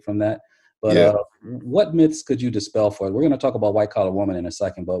benefit from that. But what myths could you dispel for it? We're going to talk about White Collar Woman in a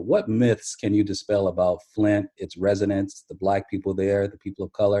second, but what myths can you dispel about Flint, its residents, the Black people there, the people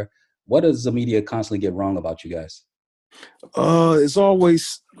of color? What does the media constantly get wrong about you guys? It's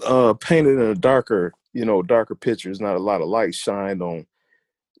always painted in a darker picture. There's not a lot of light shined on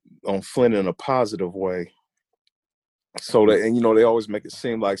Flint in a positive way. So that, and they always make it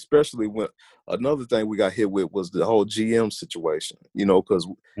seem like, especially when another thing we got hit with was the whole GM situation, because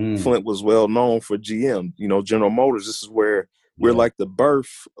Flint was well known for GM, General Motors. This is where we're like the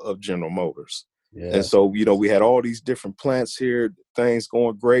birth of General Motors. Yes. And so, we had all these different plants here, things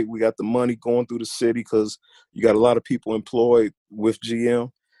going great. We got the money going through the city because you got a lot of people employed with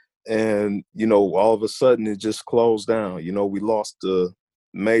GM. And, all of a sudden it just closed down. We lost the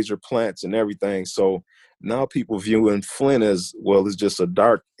major plants and everything. So now people viewing Flint as, well, it's just a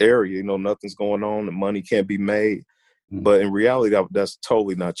dark area, nothing's going on, the money can't be made. But in reality, that's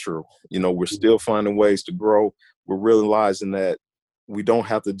totally not true. We're still finding ways to grow. We're realizing that we don't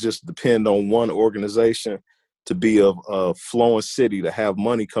have to just depend on one organization to be a flowing city, to have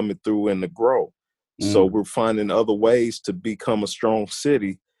money coming through and to grow. So we're finding other ways to become a strong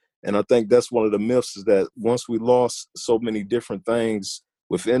city. And I think that's one of the myths, is that once we lost so many different things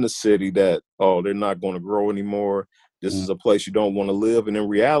within the city that, they're not going to grow anymore. This is a place you don't want to live. And in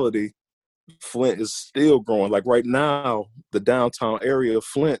reality, Flint is still growing. Like right now, the downtown area of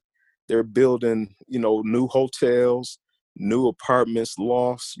Flint, they're building, new hotels, new apartments,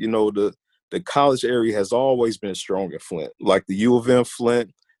 lofts. The college area has always been strong in Flint. Like the U of M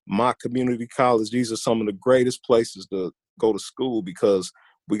Flint, my community college, these are some of the greatest places to go to school because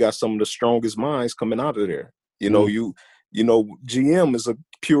we got some of the strongest minds coming out of there. GM is a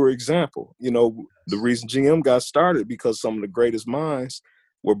pure example. The reason GM got started because some of the greatest minds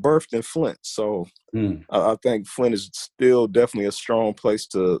were birthed in Flint. So I think Flint is still definitely a strong place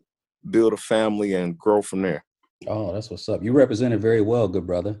to build a family and grow from there. Oh, that's what's up. You represent it very well, good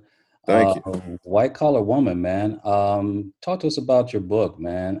brother. Thank you. White Collar Woman, man. Talk to us about your book,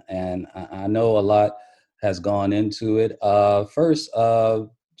 man. And I know a lot has gone into it. First,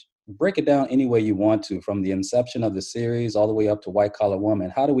 break it down any way you want to, from the inception of the series all the way up to White Collar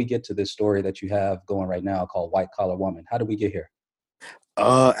Woman. How do we get to this story that you have going right now called White Collar Woman? How did we get here?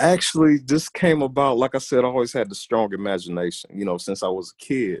 Actually, this came about, like I said, I always had the strong imagination, since I was a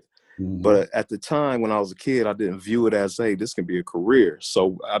kid. But at the time when I was a kid, I didn't view it as, hey, this can be a career.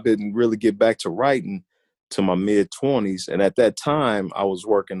 So I didn't really get back to writing to my mid-20s. And at that time, I was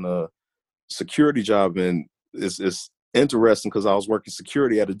working a security job. And it's interesting because I was working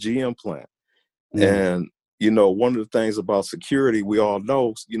security at a GM plant. And, one of the things about security, we all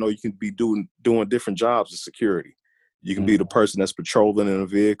know, you can be doing different jobs in security. You can be the person that's patrolling in a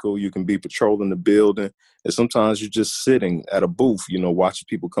vehicle. You can be patrolling the building. And sometimes you're just sitting at a booth, watching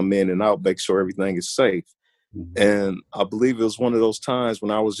people come in and out, make sure everything is safe. And I believe it was one of those times when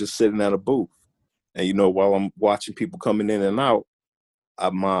I was just sitting at a booth. And, while I'm watching people coming in and out,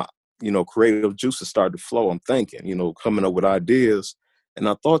 my, creative juices started to flow. I'm thinking, coming up with ideas. And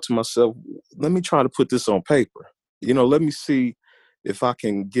I thought to myself, let me try to put this on paper. Let me see if I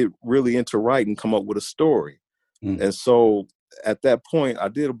can get really into writing, come up with a story. And so at that point, I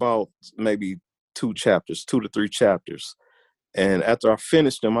did about maybe 2 to 3 chapters. And after I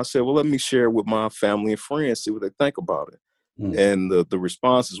finished them, I said, well, let me share it with my family and friends, see what they think about it. And the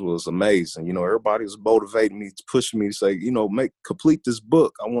responses was amazing. Everybody was motivating me, pushing me to say, complete this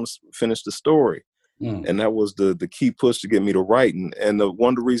book. I want to finish the story. And that was the key push to get me to writing. And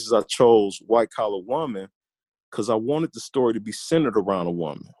one of the reasons I chose White Collar Woman, because I wanted the story to be centered around a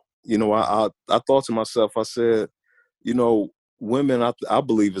woman. I thought to myself, I said, women, I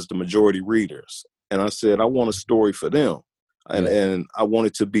believe, is the majority readers. And I said, I want a story for them. And I want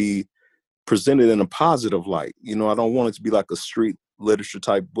it to be presented in a positive light. I don't want it to be like a street literature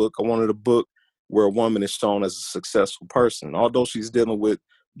type book. I wanted a book where a woman is shown as a successful person. Although she's dealing with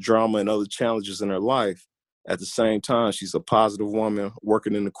drama and other challenges in her life, at the same time, she's a positive woman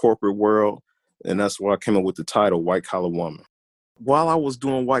working in the corporate world. And that's why I came up with the title, White Collar Woman. While I was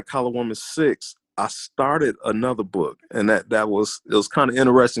doing White Collar Woman 6, I started another book. And it was kind of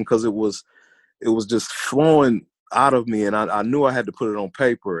interesting because it was just flowing out of me. And I knew I had to put it on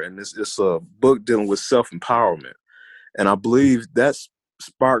paper. And it's a book dealing with self-empowerment. And I believe that's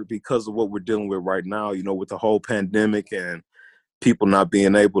sparked because of what we're dealing with right now, with the whole pandemic and people not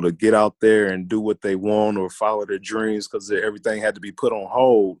being able to get out there and do what they want or follow their dreams because everything had to be put on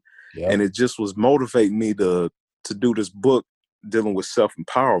hold. Yep. And it just was motivating me to do this book dealing with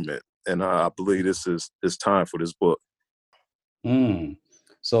self-empowerment. And I believe this is time for this book.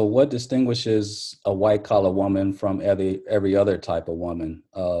 So what distinguishes a white collar woman from every other type of woman?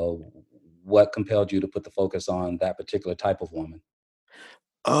 What compelled you to put the focus on that particular type of woman?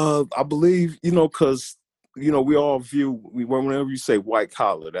 I believe, because, we all whenever you say white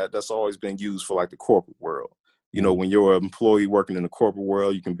collar, that's always been used for like the corporate world. When you're an employee working in the corporate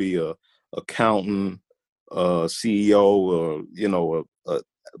world, you can be a accountant, CEO, or, a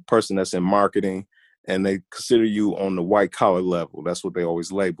person that's in marketing. and they consider you on the white collar level. That's what they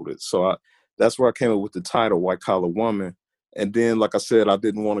always labeled it. So that's where I came up with the title, White Collar Woman. And then, like I said, I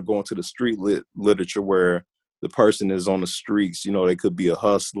didn't want to go into the street literature where the person is on the streets. You know, they could be a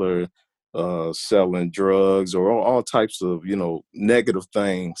hustler, selling drugs, or all types of, you know, negative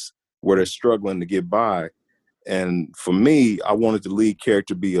things where they're struggling to get by. And for me, I wanted the lead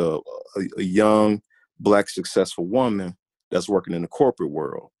character to be a young, Black, successful woman that's working in the corporate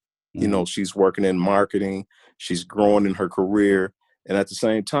world. You know, she's working in marketing, she's growing in her career, and at the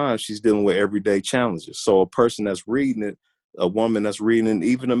same time, she's dealing with everyday challenges. So a person that's reading it, a woman that's reading it,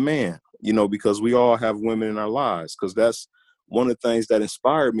 even a man, you know, because we all have women in our lives, because that's one of the things that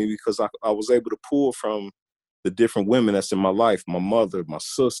inspired me, because I was able to pull from the different women that's in my life, my mother, my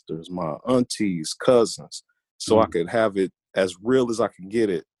sisters, my aunties, cousins, so I could have it as real as I can get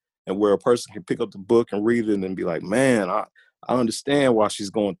it, and where a person can pick up the book and read it and be like, man, I understand why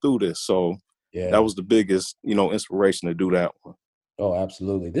she's going through this. So that was the biggest, you know, inspiration to do that one. Oh,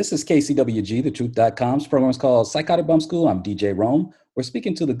 absolutely. This is KCWG, thetruth.com's program is called Psychotic Bump School. I'm DJ Rome. We're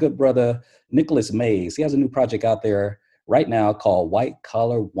speaking to the good brother, Nicholas Mays. He has a new project out there right now called White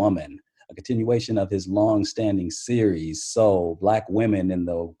Collar Woman, a continuation of his long-standing series, So Black Women in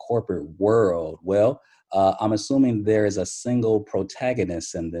the Corporate World. Well, I'm assuming there is a single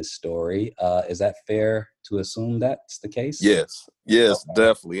protagonist in this story. Is that fair to assume that's the case? Yes,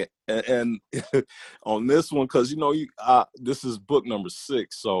 definitely. And on this one, because, you know, this is book number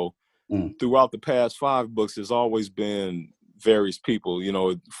 6. So throughout the past 5 books, there's always been various people, you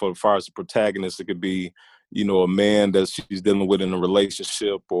know, for as far as the protagonist, it could be, you know, a man that she's dealing with in a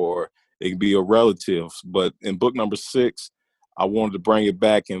relationship, or it could be a relative. But in book number 6, I wanted to bring it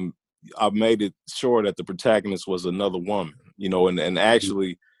back, and I made it sure that the protagonist was another woman, you know, and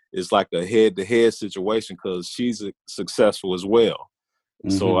actually it's like a head-to-head situation, because she's successful as well.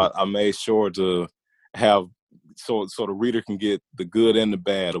 So I made sure to have, so the reader can get the good and the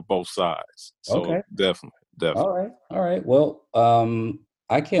bad of both sides. So definitely. All right. Well,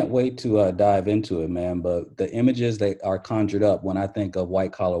 I can't wait to dive into it, man. But the images that are conjured up when I think of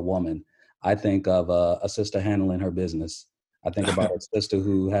White Collar Woman, I think of a sister handling her business. I think about a sister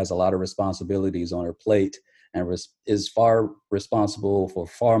who has a lot of responsibilities on her plate and is far responsible for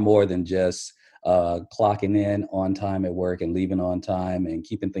far more than just clocking in on time at work and leaving on time and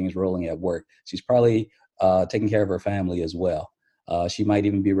keeping things rolling at work. She's probably taking care of her family as well. She might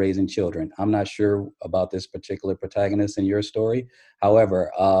even be raising children. I'm not sure about this particular protagonist in your story.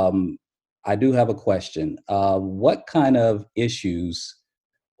 However, I do have a question. What kind of issues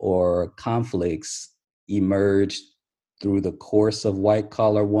or conflicts emerged through the course of White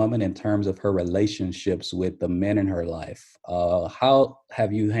Collar Woman in terms of her relationships with the men in her life? How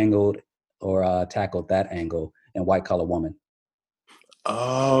have you handled or tackled that angle in White Collar Woman?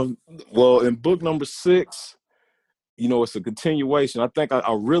 Well, in book number 6, you know, it's a continuation. I think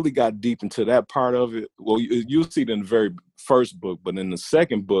I really got deep into that part of it. Well, you'll see it in the very first book, but in the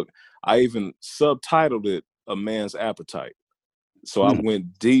second book, I even subtitled it A Man's Appetite. So I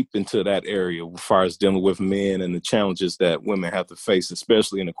went deep into that area as far as dealing with men and the challenges that women have to face,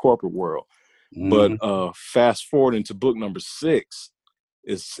 especially in the corporate world. But fast forward into book number 6,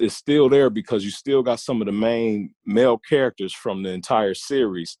 it's still there, because you still got some of the main male characters from the entire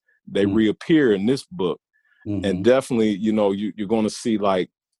series. They reappear in this book. And definitely, you know, you're going to see,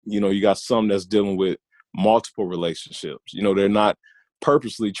 like, you know, you got some that's dealing with multiple relationships. You know, they're not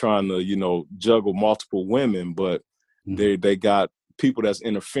purposely trying to, you know, juggle multiple women, but they got people that's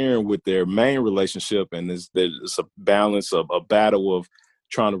interfering with their main relationship, and it's a balance of a battle of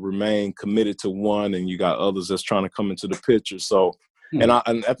trying to remain committed to one, and you got others that's trying to come into the picture. So, and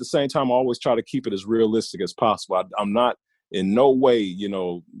at the same time, I always try to keep it as realistic as possible. I'm not in no way, you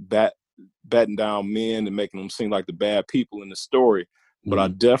know, batting down men and making them seem like the bad people in the story, but I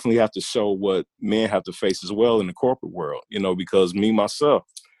definitely have to show what men have to face as well in the corporate world, you know, because me, myself,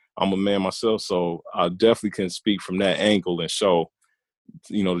 I'm a man myself, so I definitely can speak from that angle and show,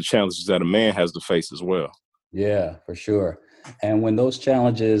 you know, the challenges that a man has to face as well. Yeah, for sure. And when those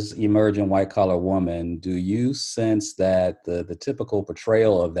challenges emerge in White Collar Woman, do you sense that the typical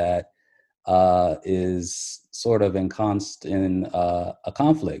portrayal of that is sort of in a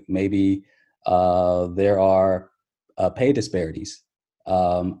conflict? Maybe there are pay disparities.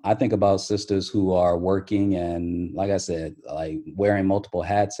 I think about sisters who are working and, like I said, like wearing multiple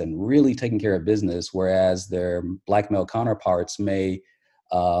hats and really taking care of business, whereas their Black male counterparts may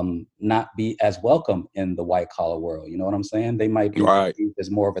not be as welcome in the white collar world. You know what I'm saying? They might be Right. perceived as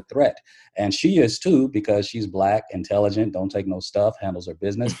more of a threat. And she is too, because she's Black, intelligent, don't take no stuff, handles her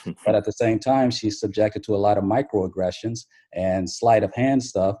business. But at the same time, she's subjected to a lot of microaggressions and sleight of hand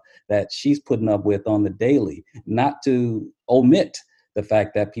stuff that she's putting up with on the daily, not to omit the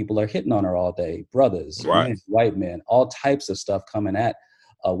fact that people are hitting on her all day, brothers, Right. men, white men, all types of stuff coming at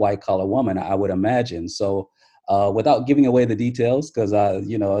a white collar woman, I would imagine. So without giving away the details, because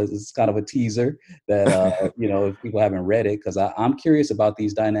it's kind of a teaser that if people haven't read it, because I'm curious about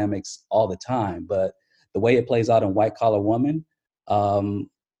these dynamics all the time. But the way it plays out in White Collar Woman,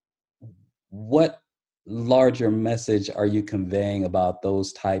 what larger message are you conveying about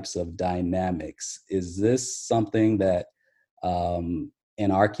those types of dynamics? Is this something that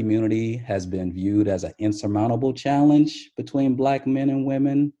in our community has been viewed as an insurmountable challenge between Black men and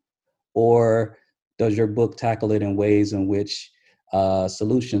women, or does your book tackle it in ways in which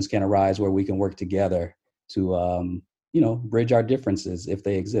solutions can arise where we can work together to, bridge our differences if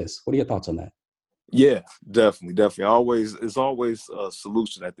they exist? What are your thoughts on that? Yeah, definitely. It's always a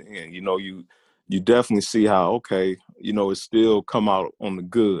solution at the end. You definitely see how, okay, it still come out on the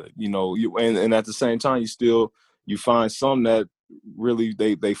good, and at the same time, you find some that really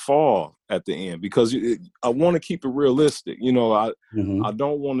they fall at the end, because I want to keep it realistic. I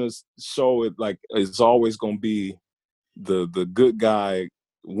don't want to show it like it's always going to be the good guy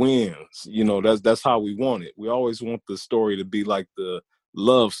wins. That's how we want it. We always want the story to be like the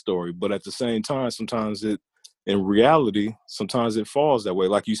love story, but at the same time, sometimes in reality, sometimes it falls that way.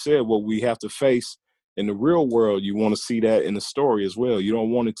 Like you said, what we have to face in the real world, you want to see that in the story as well. You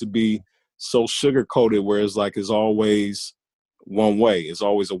don't want it to be so sugar coated where it's like it's always one way. It's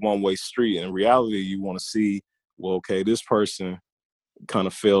always a one-way street. In reality, you want to see, well, okay, this person kind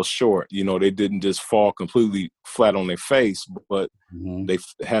of fell short. They didn't just fall completely flat on their face, but they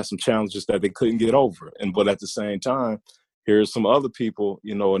had some challenges that they couldn't get over. But at the same time, here's some other people,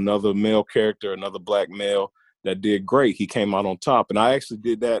 another male character, another Black male that did great. He came out on top. And I actually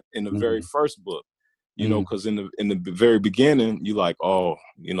did that in the very first book, because in the very beginning, you're like, oh,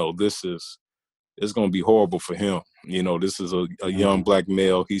 it's going to be horrible for him. This is a young Black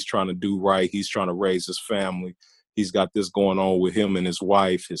male. He's trying to do right. He's trying to raise his family. He's got this going on with him and his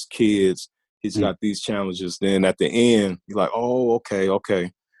wife, his kids. He's got these challenges. Then at the end, you're like, oh,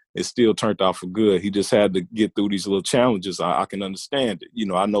 okay. It still turned out for good. He just had to get through these little challenges. I can understand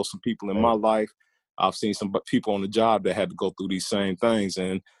it. I know some people in my life. I've seen some people on the job that had to go through these same things.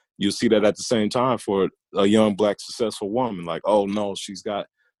 And you'll see that at the same time for a young Black successful woman. Like, oh, no, she's got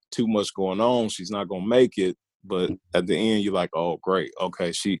too much going on. She's not going to make it. But at the end, you're like, oh, great.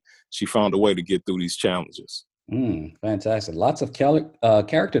 Okay, she found a way to get through these challenges. Fantastic. Lots of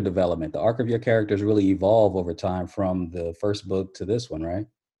character development. The arc of your characters really evolve over time from the first book to this one, right?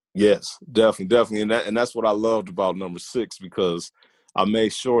 Yes, definitely. And that's what I loved about number 6, because I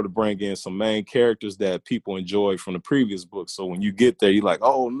made sure to bring in some main characters that people enjoyed from the previous book. So when you get there, you're like,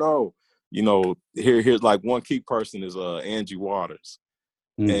 oh no, here's like one key person is Angie Waters.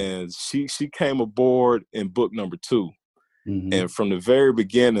 And she came aboard in book number 2. And from the very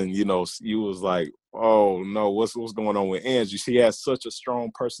beginning, you was like, oh no, what's going on with Angie? She has such a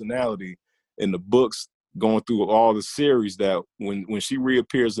strong personality in the books, going through all the series, that when she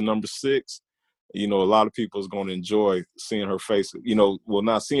reappears in number 6, a lot of people is going to enjoy seeing her face, well,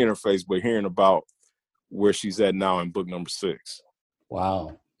 not seeing her face, but hearing about where she's at now in book number 6.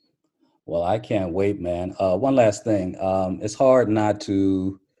 Wow. Well, I can't wait, man. One last thing. It's hard not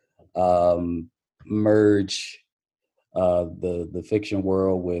to merge the fiction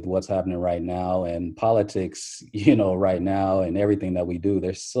world with what's happening right now and politics, right now, and everything that we do.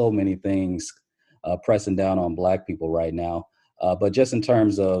 There's so many things pressing down on Black people right now. But just in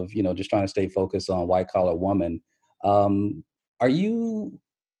terms of, just trying to stay focused on White Collar Woman, are you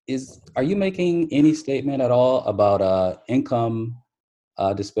making any statement at all about income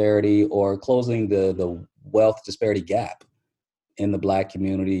disparity or closing the wealth disparity gap in the Black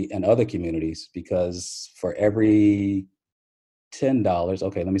community and other communities? Because for every $10,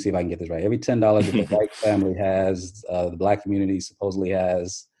 okay, let me see if I can get this right. Every $10 that the white family has, the Black community supposedly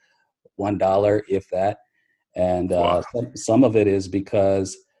has $1, if that. And Wow. some of it is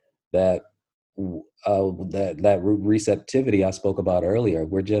because that receptivity I spoke about earlier,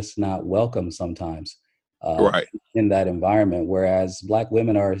 we're just not welcome sometimes Right. in that environment. Whereas Black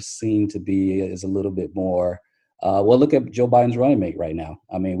women are seen to be is a little bit more. Well, look at Joe Biden's running mate right now.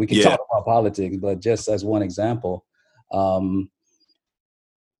 I mean, we can talk about politics, but just as one example, the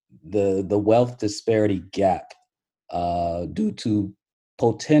wealth disparity gap due to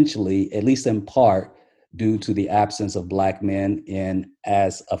potentially, at least in part, due to the absence of Black men in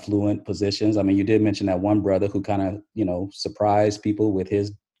as affluent positions? I mean, you did mention that one brother who kind of, you know, surprised people with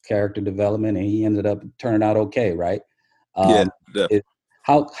his character development, and he ended up turning out okay, right? Yeah.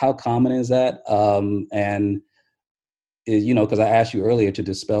 How common is that? And you know, because I asked you earlier to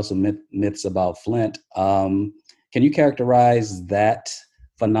dispel some myths about Flint. Can you characterize that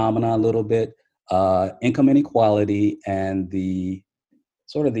phenomenon a little bit? Income inequality and the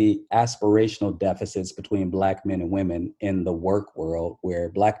sort of the aspirational deficits between Black men and women in the work world, where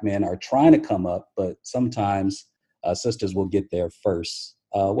Black men are trying to come up, but sometimes sisters will get there first.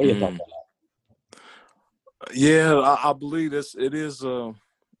 What are your thoughts on that? Yeah, I believe it is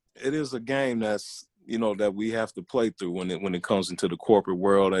a game that's, you know, that we have to play through when it comes into the corporate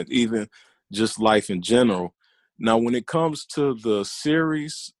world and even just life in general. Now, when it comes to the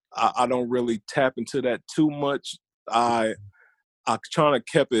series, I don't really tap into that too much. I trying to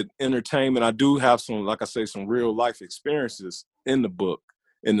keep it entertainment. I do have some, like I say, some real life experiences in the book,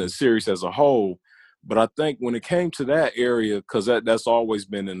 in the series as a whole. But I think when it came to that area, because that's always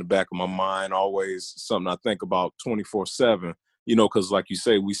been in the back of my mind, always something I think about 24/7, you know, because like you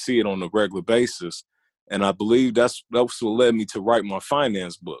say, we see it on a regular basis. And I believe that's what led me to write my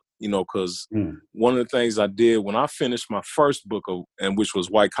finance book, you know, because one of the things I did when I finished my first book, which was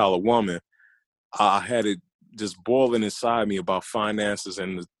White Collar Woman, I had it just boiling inside me about finances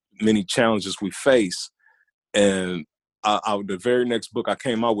and the many challenges we face. And the very next book I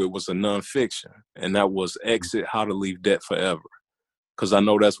came out with was a nonfiction, and that was Exit: How to Leave Debt Forever. Because I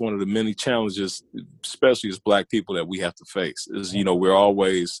know that's one of the many challenges, especially as Black people, that we have to face is, you know,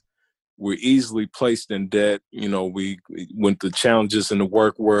 we're easily placed in debt. You know, when the challenges in the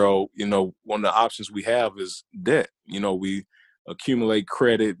work world, you know, one of the options we have is debt. You know, we accumulate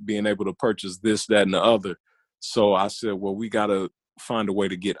credit, being able to purchase this, that, and the other. So I said, well, we got to find a way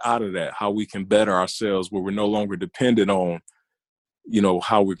to get out of that, how we can better ourselves where we're no longer dependent on, you know,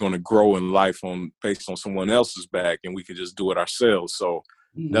 how we're going to grow in life based on someone else's back, and we can just do it ourselves. So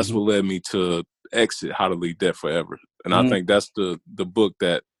that's what led me to Exit: How to Leave Debt Forever. And I think that's the book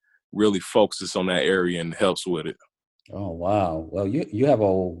that really focuses on that area and helps with it. Oh, wow. Well, you have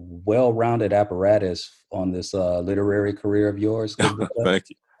a well-rounded apparatus on this literary career of yours. Thank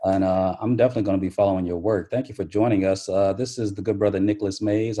you. And I'm definitely going to be following your work. Thank you for joining us. This is the good brother Nicholas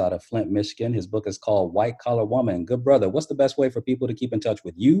Mays out of Flint, Michigan. His book is called White Collar Woman. Good brother, what's the best way for people to keep in touch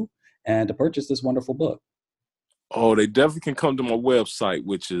with you and to purchase this wonderful book? Oh, they definitely can come to my website,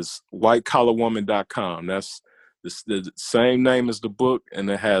 which is whitecollarwoman.com. That's the same name as the book, and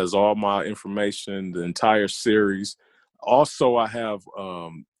it has all my information, the entire series. Also, I have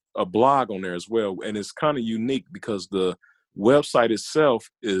a blog on there as well, and it's kind of unique because the website itself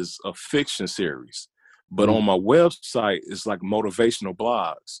is a fiction series, but on my website it's like motivational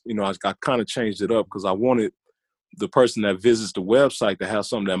blogs. You know, I kind of changed it up because I wanted the person that visits the website to have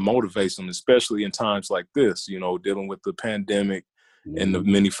something that motivates them, especially in times like this, you know, dealing with the pandemic and the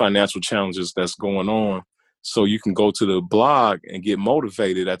many financial challenges that's going on. So you can go to the blog and get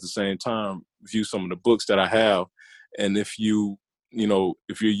motivated at the same time, view some of the books that I have. And if you're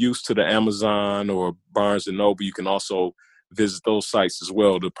used to the Amazon or Barnes and Noble, you can also visit those sites as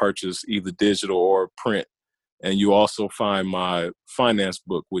well to purchase either digital or print. And you also find my finance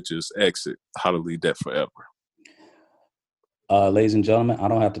book, which is Exit: How to Leave Debt Forever. Ladies and gentlemen, I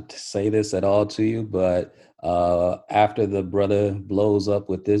don't have to say this at all to you, but after the brother blows up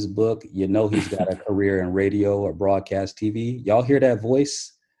with this book, you know he's got a career in radio or broadcast TV. Y'all hear that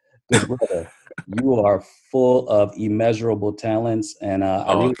voice? Good brother. You are full of immeasurable talents, and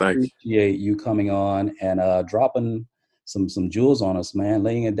I really appreciate you coming on and dropping some jewels on us, man,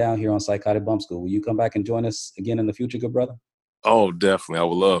 laying it down here on Psychotic Bump School. Will you come back and join us again in the future, good brother? Oh, definitely. I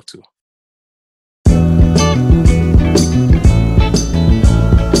would love to.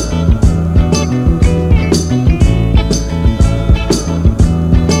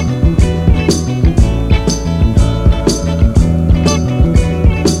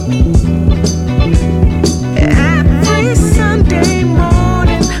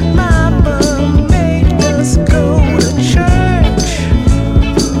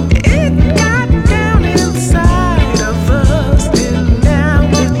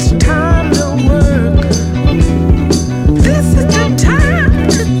 This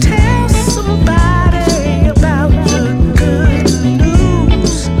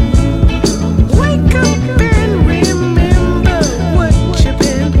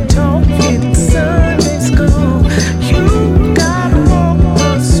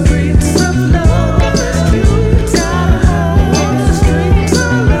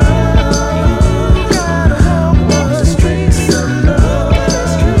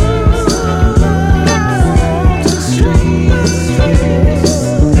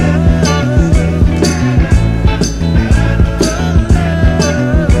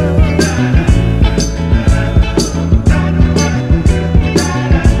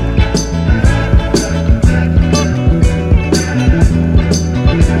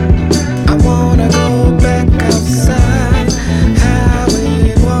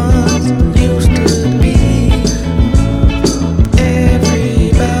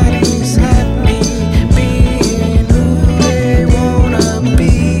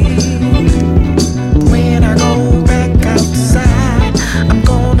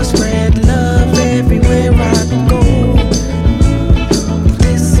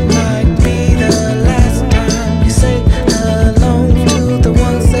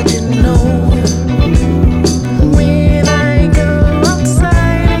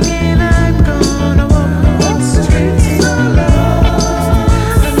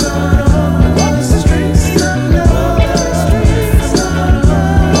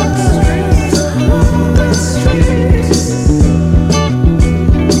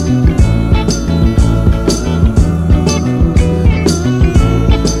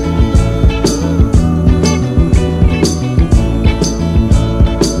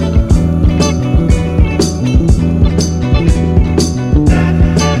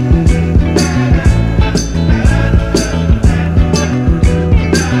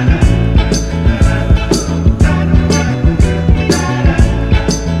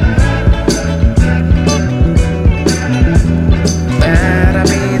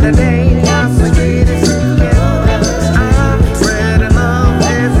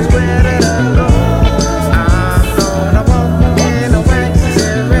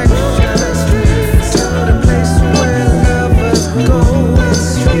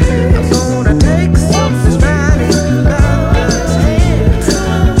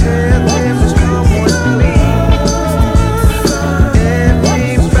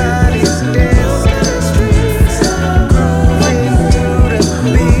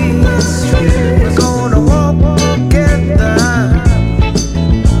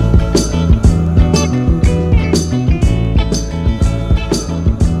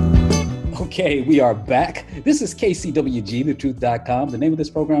are back. This is KCWG, thetruth.com. The name of this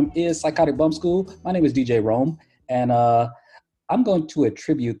program is Psychotic Bump School. My name is DJ Rome, and I'm going to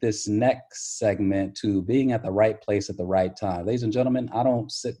attribute this next segment to being at the right place at the right time. Ladies and gentlemen, I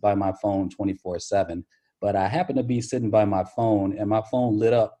don't sit by my phone 24/7, but I happen to be sitting by my phone, and my phone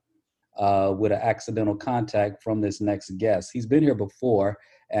lit up with an accidental contact from this next guest. He's been here before,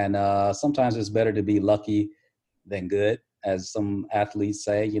 and sometimes it's better to be lucky than good. As some athletes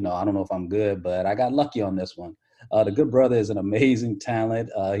say, you know, I don't know if I'm good, but I got lucky on this one. The good brother is an amazing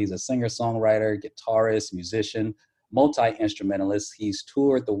talent. He's a singer-songwriter, guitarist, musician, multi-instrumentalist. He's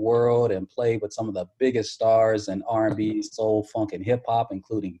toured the world and played with some of the biggest stars in R&B, soul, funk, and hip-hop,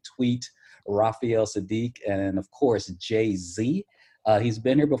 including Tweet, Raphael Saadiq, and of course, Jay-Z. He's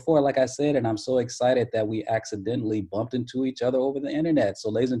been here before, like I said, and I'm so excited that we accidentally bumped into each other over the internet.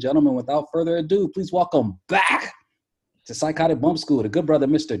 So ladies and gentlemen, without further ado, please welcome back to Psychotic Bump School, the good brother,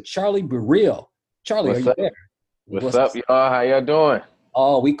 Mr. CHARLIE BEREAL. Charlie, What's are you up? there? What's up, y'all? How y'all doing?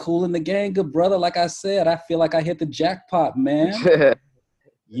 Oh, we cool in the gang, good brother. Like I said, I feel like I hit the jackpot, man.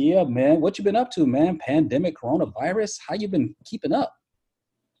 Yeah, man. What you been up to, man? Pandemic, coronavirus? How you been keeping up?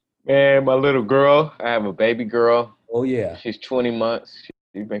 Man, my little girl, I have a baby girl. Oh, yeah. She's 20 months.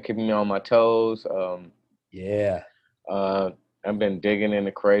 She's been keeping me on my toes. Yeah. I've been digging in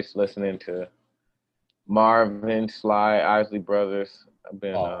the crates, listening to Marvin, Sly, Isley Brothers. I've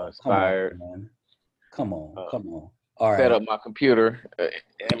been inspired. Come on. All right. Set up my computer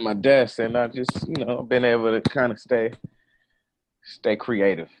at my desk, and I just, you know, been able to kind of stay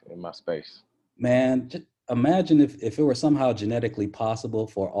creative in my space. Man, just imagine if it were somehow genetically possible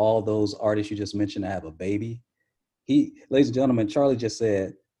for all those artists you just mentioned to have a baby. Ladies and gentlemen, Charlie just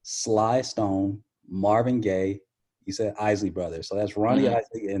said Sly Stone, Marvin Gaye. You said Isley Brothers. So that's Ronnie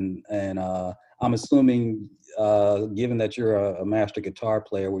Isley and I'm assuming, given that you're a master guitar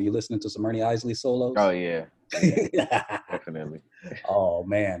player, were you listening to some Ernie Isley solos? Oh, yeah. Definitely. Oh,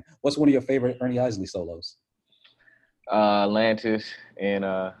 man. What's one of your favorite Ernie Isley solos? Atlantis and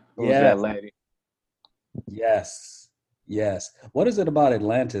who's that lady? Yes. What is it about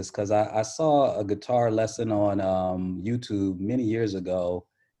Atlantis? Because I saw a guitar lesson on YouTube many years ago,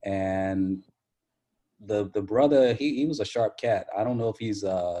 and the brother, he was a sharp cat. I don't know if he's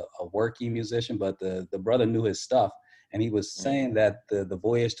a working musician, but the brother knew his stuff. And he was saying that the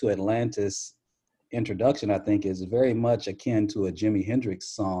Voyage to Atlantis introduction, I think, is very much akin to a Jimi Hendrix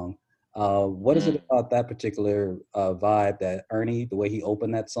song. What is it about that particular vibe that Ernie, the way he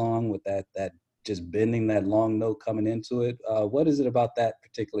opened that song with that just bending that long note coming into it? What is it about that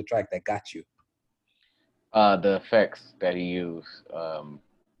particular track that got you? The effects that he used.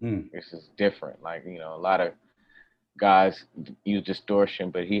 This is different. Like, you know, a lot of guys use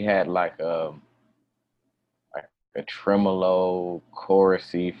distortion, but he had like a tremolo,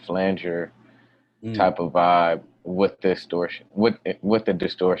 chorusy, flanger type of vibe with distortion. With the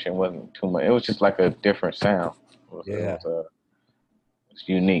distortion wasn't too much. It was just like a different sound. It's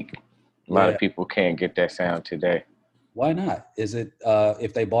unique. A lot of people can't get that sound today. Why not? Is it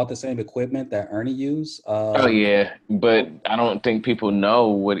if they bought the same equipment that Ernie used? Oh yeah, but I don't think people know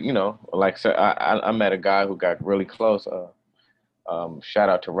what, you know. Like, so I met a guy who got really close. Shout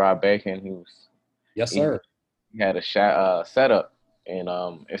out to Rob Bacon. He had a setup, and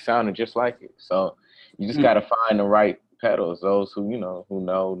it sounded just like it. So you just got to find the right pedals. Those who know,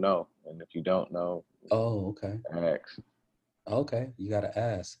 and if you don't know, ask. Okay, you got to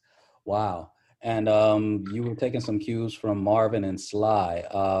ask. Wow. And you were taking some cues from Marvin and Sly.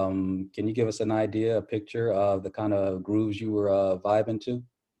 Can you give us an idea, a picture of the kind of grooves you were vibing to?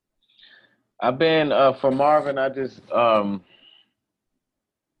 I've been, for Marvin, I just,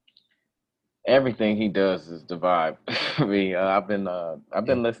 everything he does is the vibe. I mean, I've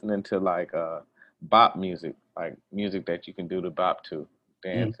been listening to like bop music, like music that you can do the bop to,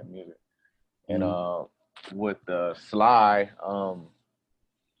 dance and music. And with Sly,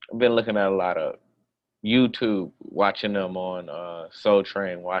 I've been looking at a lot of YouTube, watching them on Soul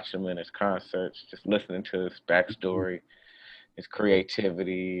Train, watching him in his concerts, just listening to his backstory, his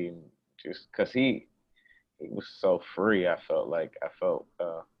creativity, and just because he was so free. I felt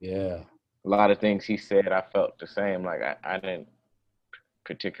a lot of things he said, I felt the same. Like I didn't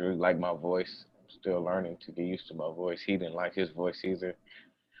particularly like my voice. I'm still learning to get used to my voice. He didn't like his voice either.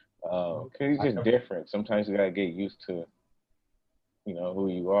 Cause he's just different. Sometimes you gotta get used to, you know, who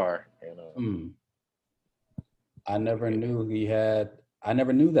you are. And I never knew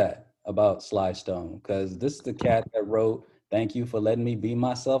that about Sly Stone, because this is the cat that wrote "Thank You for Letting Me Be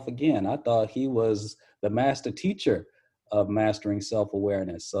Myself Again." I thought he was the master teacher of mastering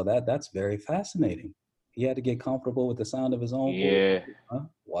self-awareness. So that's very fascinating. He had to get comfortable with the sound of his own voice. Huh?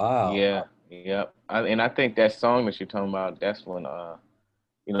 Wow. Yep. And I think that song that you're talking about, that's when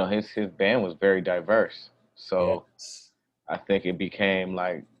you know, his band was very diverse. So Yes. I think it became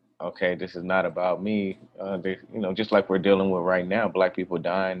like, okay, this is not about me. You know, just like we're dealing with right now, black people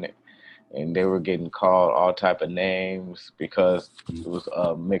dying, and they were getting called all type of names because it was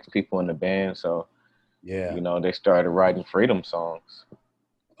mixed people in the band. So Yeah. you know, they started writing freedom songs.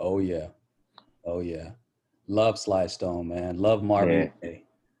 Oh yeah. Oh yeah. Love Sly Stone, man. Love Yeah. Marvin Gaye.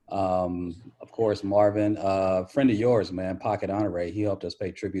 Of course, Marvin, friend of yours, man, Pocket Honore. He helped us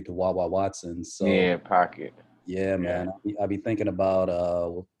pay tribute to Wawa Watson. So Yeah, Pocket. yeah, man. I be thinking about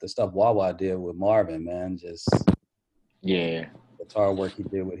the stuff Wawa did with Marvin, man. Just Yeah. guitar work he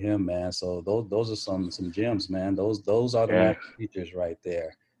did with him, man. So those are some gems, man. Those are the Yes. master teachers right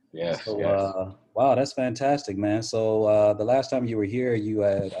there. Yes. So Yes. wow, that's fantastic, man. So the last time you were here, you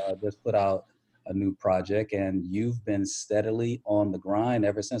had just put out a new project, and you've been steadily on the grind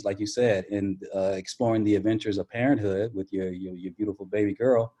ever since, like you said, in exploring the adventures of parenthood with your beautiful baby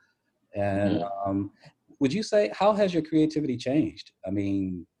girl. And would you say, how has your creativity changed? I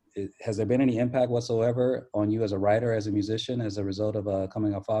mean, has there been any impact whatsoever on you as a writer, as a musician, as a result of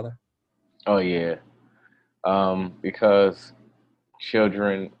becoming a father? Oh yeah. Because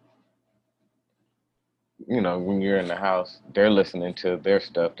children, you know, when you're in the house, they're listening to their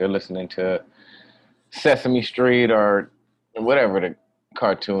stuff. They're listening to Sesame Street or whatever the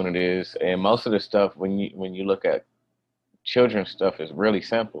cartoon it is. And most of the stuff, when you look at children's stuff, is really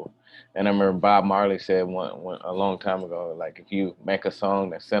simple. And I remember Bob Marley said one a long time ago, like, if you make a song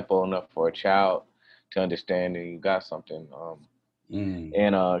that's simple enough for a child to understand, then you got something.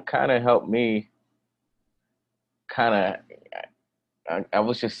 And kind of helped me. Kind of, I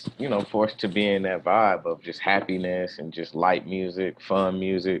was just, you know, forced to be in that vibe of just happiness and just light music, fun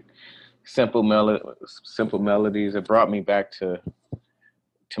music, simple melodies. It brought me back to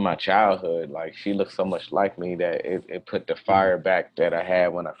my childhood. Like, she looked so much like me that it put the fire back that I had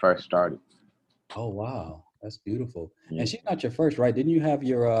when I first started. Oh, wow. That's beautiful. Yeah. And she's not your first, right? Didn't you have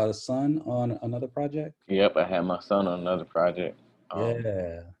your son on another project? Yep, I had my son on another project.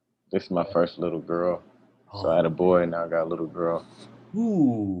 Yeah. This is my first little girl. So I Oh. had a boy, and now I got a little girl.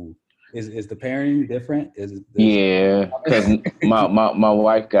 Ooh. Is the parenting different? Yeah, because my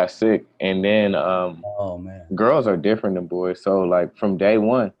wife got sick, and then oh man, girls are different than boys. So like from day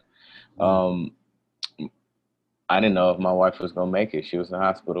one, I didn't know if my wife was gonna make it. She was in the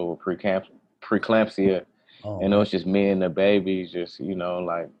hospital with preeclampsia, oh, and it man. was just me and the baby. Just, you know,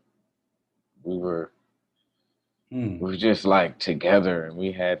 like we were just like together, and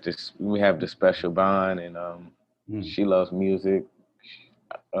we have this special bond. And she loves music.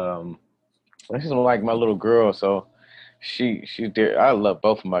 This is like my little girl, so she's dear. I love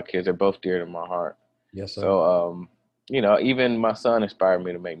both of my kids. They're both dear to my heart. Yes, sir. So you know, even my son inspired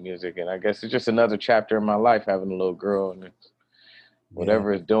me to make music, and I guess it's just another chapter in my life having a little girl, and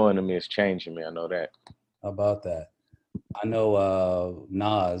whatever it's doing to me is changing me. I know that. How about that? I know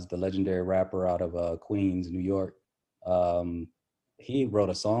Nas, the legendary rapper out of Queens, New York. He wrote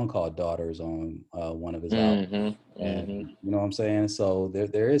a song called "Daughters" on one of his albums, and you know what I'm saying. So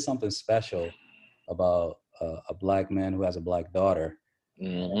there is something special about a black man who has a black daughter,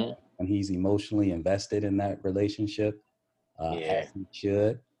 and he's emotionally invested in that relationship, as he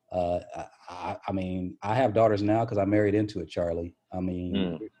should. I mean, I have daughters now because I married into it, Charlie. I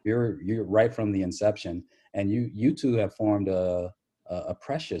mean, you're right from the inception, and you two have formed a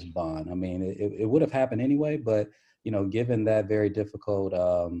precious bond. I mean, it would have happened anyway, but you know, given that very difficult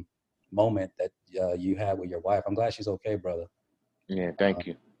moment that you had with your wife, I'm glad she's okay, brother. Yeah, thank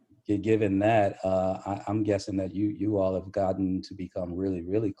you. Given that, I'm guessing that you all have gotten to become really,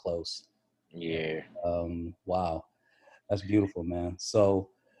 really close. Yeah. Wow. That's beautiful, man. So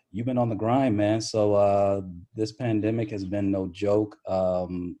you've been on the grind, man. So this pandemic has been no joke.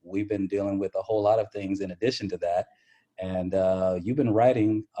 We've been dealing with a whole lot of things in addition to that. And you've been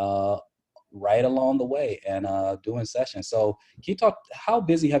writing right along the way and doing sessions. So can you talk, how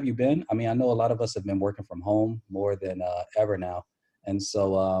busy have you been? I mean, I know a lot of us have been working from home more than ever now. And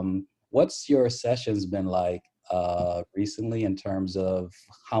so what's your sessions been like recently in terms of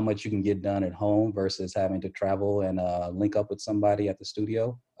how much you can get done at home versus having to travel and link up with somebody at the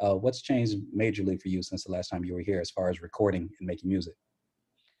studio? What's changed majorly for you since the last time you were here as far as recording and making music?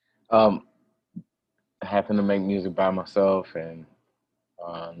 I happen to make music by myself and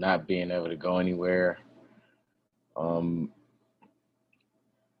not being able to go anywhere. You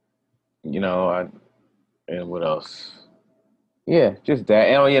know, and what else? Yeah, just that.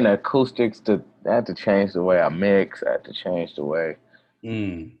 And the acoustics, I had to change the way I mix. I had to change the way.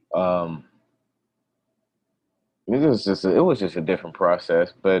 it was just a different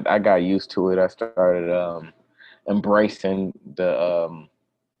process, but I got used to it. I started embracing the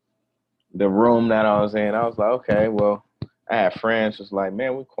room that I was in. I was like, okay, well, I had friends was like,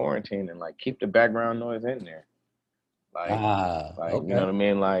 man, we're quarantining, like keep the background noise in there. Like, you know Okay. what I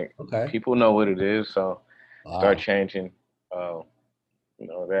mean? Like, Okay. people know what it is, so start Wow. changing,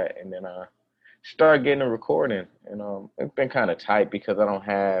 that, and then start getting a recording. And it's been kind of tight because I don't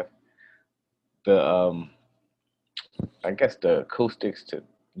have the, I guess the acoustics to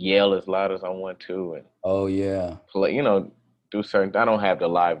yell as loud as I want to, and Oh yeah. play, do certain. I don't have the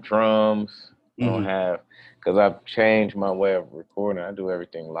live drums. I don't Mm-hmm. have, because I've changed my way of recording. I do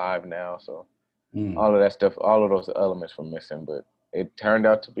everything live now, so Mm. all of that stuff, all of those elements were missing, but it turned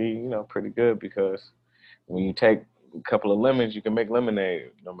out to be, pretty good because when you take a couple of lemons, you can make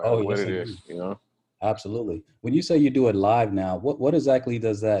lemonade no matter Oh what yes, it is, indeed. Absolutely. When you say you do it live now, what exactly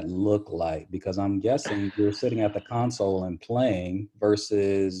does that look like? Because I'm guessing you're sitting at the console and playing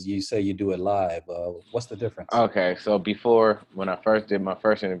versus you say you do it live. What's the difference? Okay, so before, when I first did my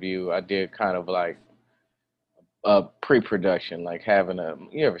first interview, I did kind of like a pre-production, like having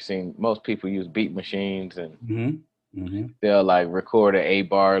you ever seen, most people use beat machines and Mm-hmm. Mm-hmm. they'll like record an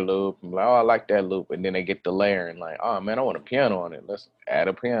 8-bar loop and be like, oh, I like that loop. And then they get the layer and like, oh man, I want a piano on it. Let's add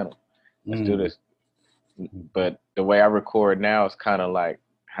a piano. Let's do this. But the way I record now is kind of like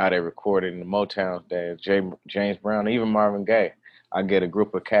how they recorded in the Motown days, James Brown, even Marvin Gaye. I get a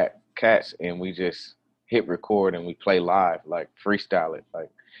group of cats and we just hit record and we play live, like freestyle it. Like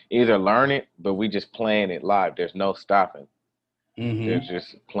either learn it, but we just playing it live. There's no stopping. They're Mm-hmm.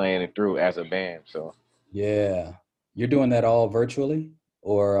 just playing it through as a band. So Yeah. You're doing that all virtually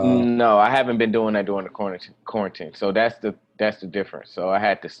or no, I haven't been doing that during the quarantine. So that's the difference. So I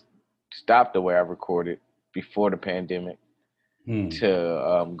had to stop the way I recorded before the pandemic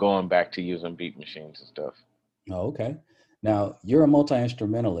to going back to using beat machines and stuff. Oh, okay. Now you're a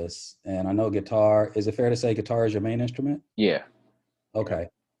multi-instrumentalist and I know guitar, is it fair to say guitar is your main instrument? Yeah. Okay.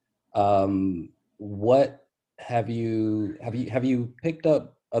 What have you picked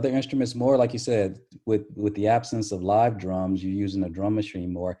up other instruments more? Like you said, with the absence of live drums, you're using a drum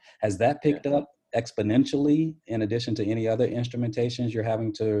machine more. Has that picked up exponentially in addition to any other instrumentations you're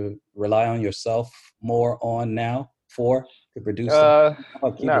having to rely on yourself more on now to produce stuff? How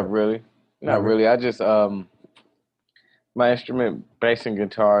about Not keyboard? really. Not Not really. really. I just my instrument, bass and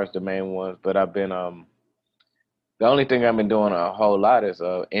guitar is the main ones, but I've been the only thing I've been doing a whole lot is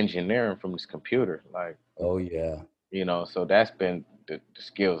engineering from this computer. Like, Oh yeah. so that's been the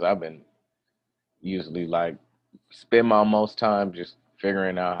skills I've been usually like spend my most time just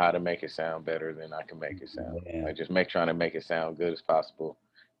figuring out how to make it sound better than I can make it sound. Man. Like just trying to make it sound good as possible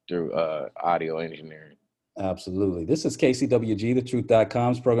through audio engineering. Absolutely. This is KCWG,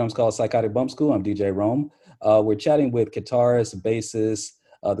 thetruth.com's program's called Psychotic Bump School. I'm DJ Rome. We're chatting with guitarist, bassist,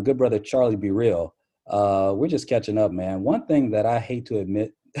 the good brother Charlie Bereal. We're just catching up, man. One thing that I hate to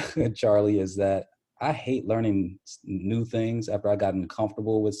admit, Charlie, is that I hate learning new things after I gotten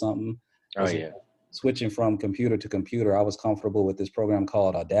comfortable with something. Oh yeah. Switching from computer to computer, I was comfortable with this program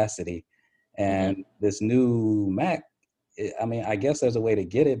called Audacity. And this new Mac, I guess there's a way to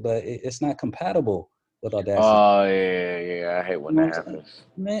get it, but it's not compatible with Audacity. Oh yeah. I hate You when know that what I'm saying?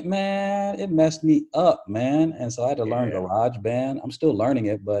 happens. Man, it messed me up, man. And so I had to learn Yeah. GarageBand. I'm still learning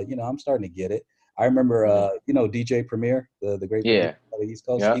it, but I'm starting to get it. I remember, DJ Premier, the great producer Yeah. of the East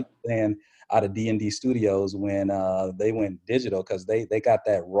Coast, he Yeah. was saying out of D&D Studios when they went digital because they got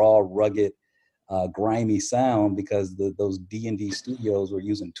that raw, rugged, grimy sound because those D&D Studios were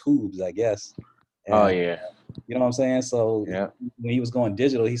using tubes, I guess. Oh And yeah. you know what I'm saying? So Yeah. when he was going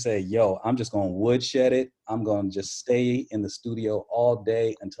digital, he said, yo, I'm just going to woodshed it. I'm going to just stay in the studio all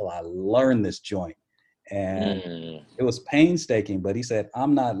day until I learn this joint. And it was painstaking, but he said,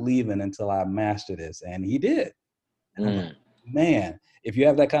 I'm not leaving until I master this. And he did. And I'm like, man, if you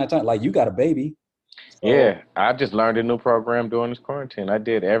have that kind of time, like you got a baby. So, Yeah, I just learned a new program during this quarantine. I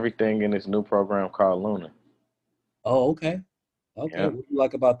did everything in this new program called Luna. oh, okay. Okay. Yeah. What do you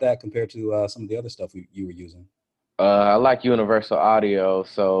like about that compared to some of the other stuff you were using? I like Universal Audio,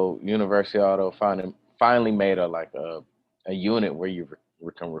 so Universal Audio finally made a unit where you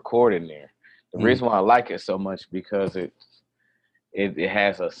can record in there. The reason why I like it so much because it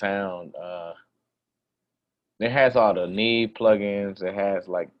has a sound. It has all the Neve plugins. It has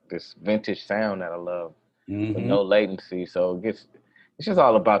like this vintage sound that I love with no latency. So it's just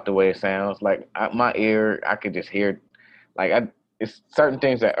all about the way it sounds. Like my ear, I could just hear, it's certain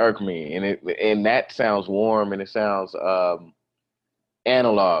things that irk me, and that sounds warm and it sounds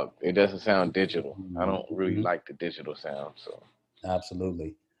analog. It doesn't sound digital. I don't really like the digital sound. So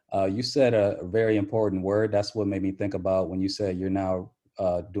Absolutely. You said a very important word. That's what made me think about when you said you're now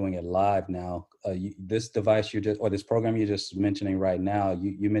doing it live now. This device this program you're just mentioning right now,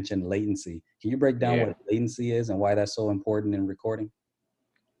 you mentioned latency. Can you break down what latency is and why that's so important in recording?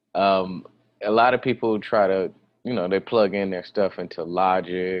 A lot of people try to, they plug in their stuff into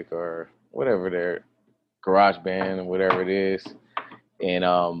Logic or whatever their GarageBand or whatever it is.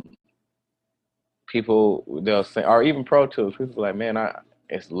 And people, they'll say, or even Pro Tools, people are like, man,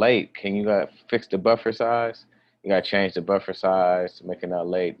 it's late. Can you fix the buffer size? You got to change the buffer size to make it not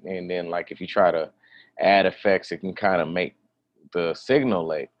late. And then, like, if you try to add effects, it can kind of make the signal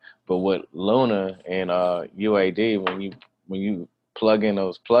late. But with Luna and UAD, when you plug in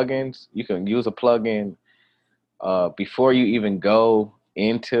those plugins, you can use a plugin before you even go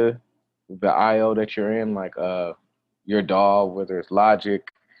into the IO that you're in, like your DAW, whether it's Logic,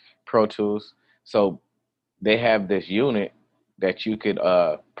 Pro Tools. So they have this unit that you could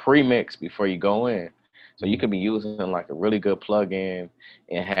pre-mix before you go in. So you could be using like a really good plugin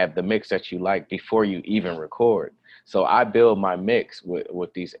and have the mix that you like before you even record. So I build my mix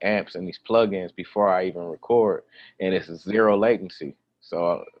with these amps and these plugins before I even record, and it's 0 latency.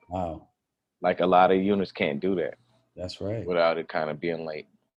 So wow, like a lot of units can't do that. That's right. Without it kind of being late.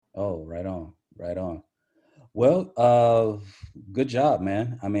 Oh, right on, right on. Well, good job,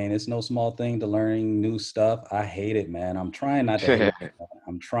 man. I mean, it's no small thing to learning new stuff. I hate it, man. I'm trying not to hate it.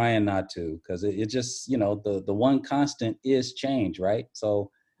 I'm trying not to, because it just, the one constant is change, right?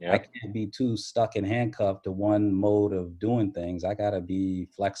 So I can't be too stuck and handcuffed to one mode of doing things. I got to be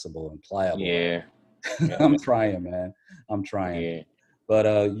flexible and pliable. Yeah. I'm trying, man. I'm trying. Yeah. But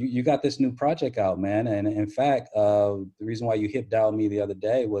you got this new project out, man. And in fact, the reason why you hit dialed me the other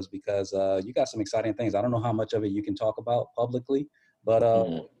day was because you got some exciting things. I don't know how much of it you can talk about publicly, but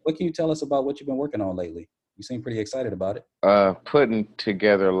what can you tell us about what you've been working on lately? You seem pretty excited about it. Putting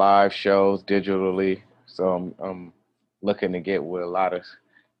together live shows digitally. So I'm looking to get with a lot of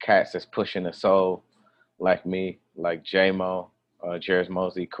cats that's pushing the soul, like me, like J-Mo, Jairus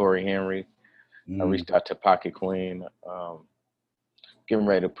Mosley, Corey Henry. I reached out to Pocket Queen. Getting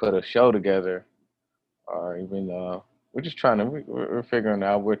ready to put a show together, or even we're just trying to we're figuring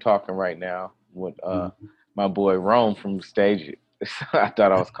out. We're talking right now with my boy Rome from the stage. I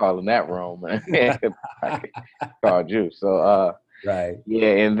thought I was calling that Rome, man. I called you. So right, yeah,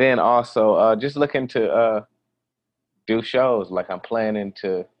 and then also just looking to do shows. Like I'm planning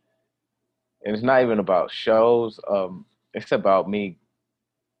to, and it's not even about shows. It's about me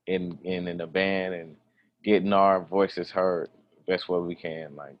in the band and getting our voices heard best way we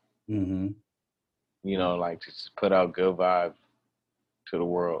can. Like. Like just put out good vibes to the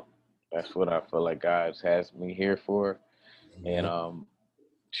world. That's what I feel like God has me here for. And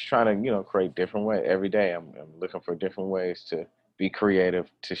just trying to, create different ways. Every day I'm looking for different ways to be creative,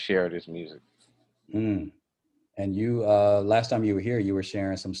 to share this music. And you, last time you were here, you were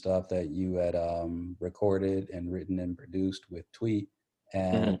sharing some stuff that you had recorded and written and produced with Tweet,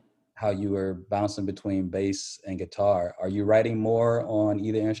 and how you were bouncing between bass and guitar. Are you writing more on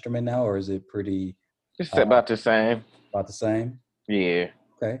either instrument now, or is it pretty... It's about the same. About the same? Yeah.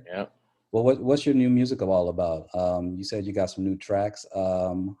 Okay. Yeah. Well, what's your new music all about? You said you got some new tracks.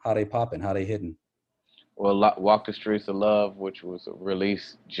 How they popping? How they hitting? Well, Walk the Streets of Love, which was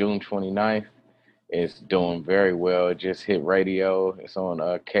released June 29th, is doing very well. It just hit radio. It's on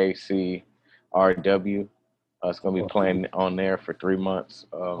KCRW. It's going to be playing on there for 3 months.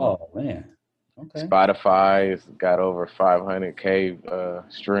 Oh, man. Okay. Spotify has got over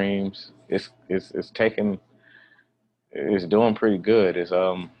 500K streams. It's doing pretty good. It's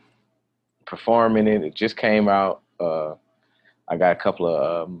performing it. It just came out. I got a couple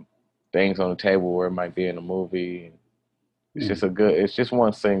of things on the table where it might be in a movie. It's just it's just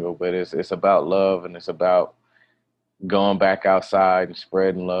one single, but it's about love, and it's about going back outside and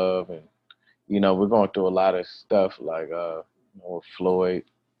spreading love. And we're going through a lot of stuff like George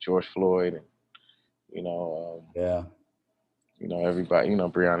Floyd, and everybody,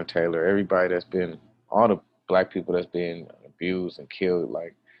 Breonna Taylor, everybody that's been, all the Black people that's been abused and killed,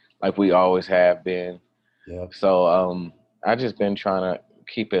 like we always have been. Yeah. So I just been trying to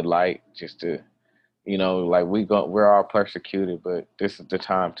keep it light, just to, like we're all persecuted, but this is the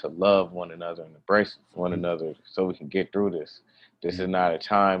time to love one another and embrace one another so we can get through this. This is not a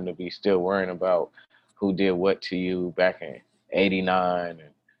time to be still worrying about who did what to you back in '89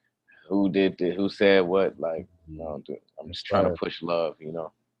 and who said what. Like, I'm just trying to push love,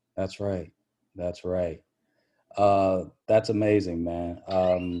 That's right. That's right. That's amazing, man.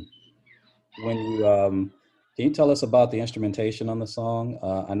 When you Can you tell us about the instrumentation on the song?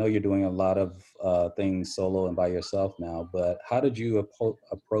 I know you're doing a lot of things solo and by yourself now, but how did you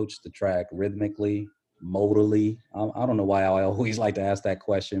approach the track rhythmically, modally? I don't know why I always like to ask that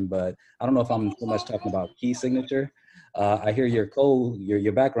question, but I don't know if I'm so much talking about key signature. I hear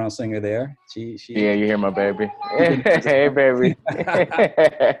your background singer there. She Yeah, you hear my baby. Hey, baby.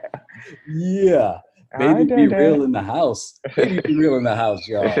 Yeah, baby be real in the house. Baby be real in the house,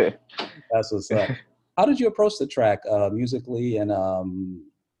 y'all. That's what's up. How did you approach the track musically, and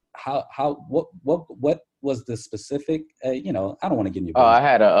what was the specific? I don't want to get in your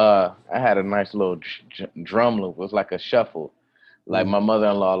business. I had a nice little drum loop. It was like a shuffle. Like my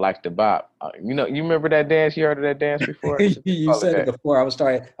mother-in-law likes to bop. You remember that dance? You heard of that dance before? You said it before. I was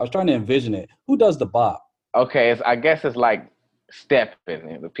trying to envision it. Who does the bop? Okay, I guess it's like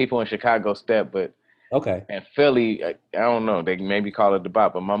stepping. The people in Chicago step, but okay. And Philly, I don't know. They maybe call it the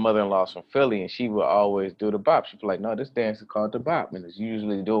bop, but my mother-in-law's from Philly, and she would always do the bop. She'd be like, "No, this dance is called the bop," and it's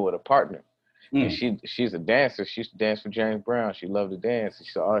usually do it with a partner. And she's a dancer. She used to dance for James Brown. She loved to dance. And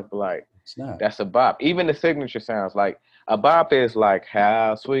she'd always be like, "That's a bop." Even the signature sounds like a bop is like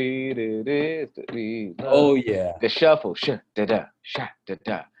how sweet it is to be loved. Oh yeah. The shuffle, sha da da, sha da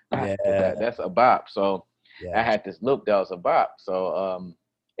da. Yeah. That's a bop. So I had this loop that was a bop. So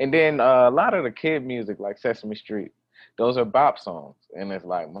and then a lot of the kid music like Sesame Street, those are bop songs. And it's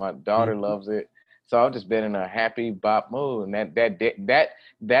like my daughter loves it. So I've just been in a happy bop mood, and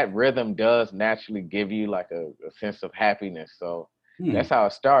that rhythm does naturally give you like a sense of happiness. So that's how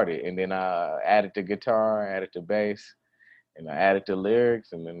it started. And then I added the guitar, added the bass, and I added the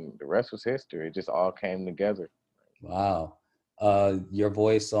lyrics, and then the rest was history. It just all came together. Wow. Your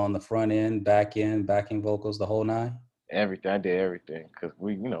voice on the front end, back end, backing vocals, the whole nine? Everything. I did everything because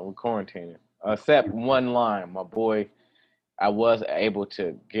we're quarantining. Except one line, my boy. I was able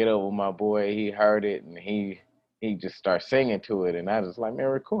to get over my boy. He heard it and he just started singing to it, and I was like, man,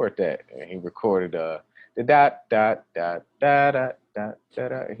 record that. And he recorded the dot dot dot dot dot dot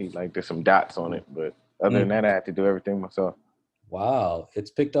dot. He like did some dots on it, but other than that, I had to do everything myself. Wow, it's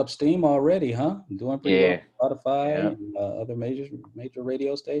picked up steam already, huh? Doing pretty well. Spotify and other major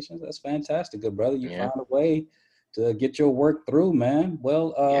radio stations. That's fantastic, good brother. You found a way to get your work through, man.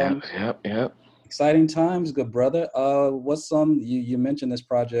 Well, yep. Exciting times, good brother. What's you mentioned this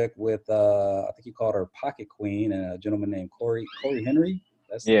project with I think you called her Pocket Queen and a gentleman named Corey Henry.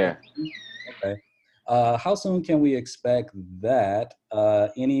 Okay. How soon can we expect that?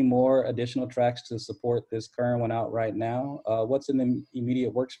 Any more additional tracks to support this current one out right now? What's in the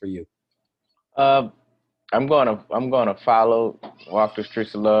immediate works for you? I'm gonna follow Walk the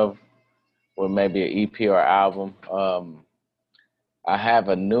Streets of Love with maybe an EP or album. I have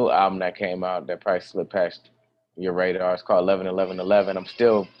a new album that came out that probably slipped past your radar. It's called 11-11-11. I'm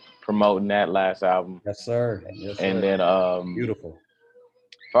still promoting that last album. Yes, sir. And then beautiful.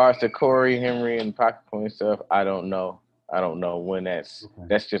 As far as the Corey Henry and Pocket Queen stuff, I don't know when that's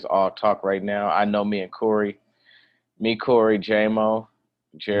just all talk right now. I know me, Corey, J-Mo,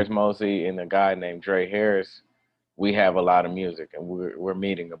 Jairus Mosley, and a guy named Dre Harris, we have a lot of music, and we're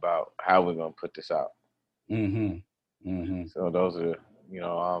meeting about how we're gonna put this out. So those are,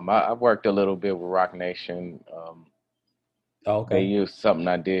 I've worked a little bit with Roc Nation. They used something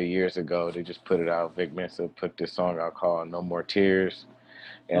I did years ago. They just put it out. Vic Mensa put this song out called No More Tears.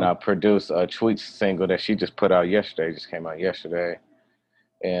 And I produced a Tweet single that she just put out yesterday. Just came out yesterday.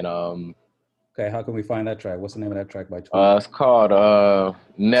 And how can we find that track? What's the name of that track by Tweet? It's called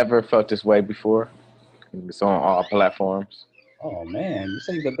Never Felt This Way Before. It's on all platforms. Oh man, you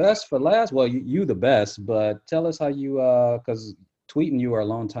say the best for last? Well, you the best, but tell us how you because Tweet and you are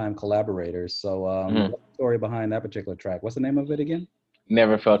longtime collaborators. So what's the story behind that particular track? What's the name of it again?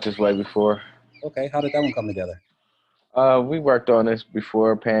 Never Felt This Way Before. Okay, how did that one come together? We worked on this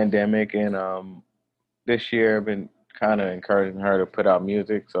before pandemic, and this year I've been kind of encouraging her to put out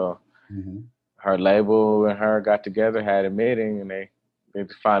music. So her label and her got together, had a meeting, and they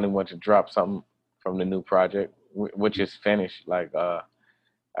finally went to drop something from the new project, which is finished. Like I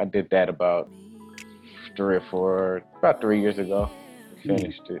did that about 3 years ago.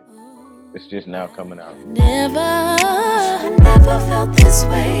 Finished it. It's just now coming out. Never felt this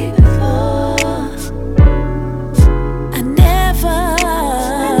way before. I never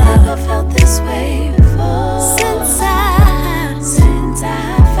felt this way before. Since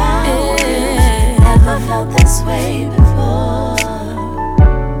I found it, never felt this way before.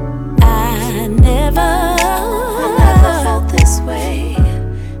 I never felt this way.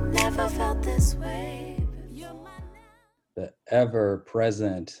 Never felt this way. The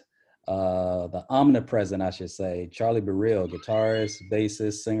ever-present the omnipresent, I should say, Charlie Bereal, guitarist,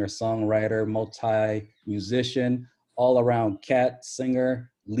 bassist, singer, songwriter, multi-musician, all-around cat,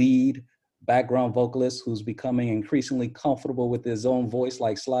 singer, lead, background vocalist who's becoming increasingly comfortable with his own voice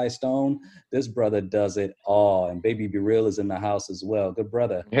like Sly Stone. This brother does it all, and Baby Bereal is in the house as well. Good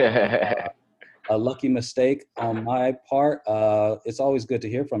brother. A lucky mistake on my part. It's always good to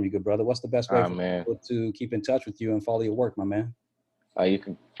hear from you, good brother. What's the best way for people to keep in touch with you and follow your work, my man? You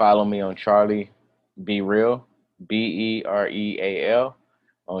can follow me on Charlie Bereal, Bereal,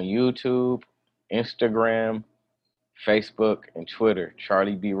 on YouTube, Instagram, Facebook, and Twitter,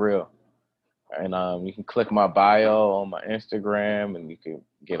 Charlie Bereal. And you can click my bio on my Instagram and you can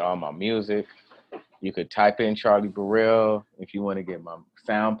get all my music. You could type in Charlie Bereal if you want to get my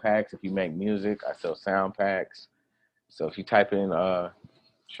sound packs. If you make music, I sell sound packs. So if you type in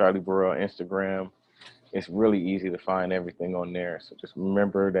Charlie Bereal Instagram, it's really easy to find everything on there. So just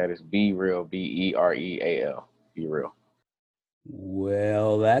remember that it's Bereal, Bereal, Bereal.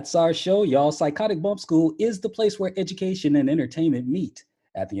 Well, that's our show, y'all. Psychotic Bump School is the place where education and entertainment meet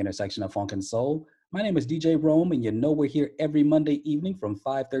at the intersection of funk and soul. My name is DJ Rome, and you know we're here every Monday evening from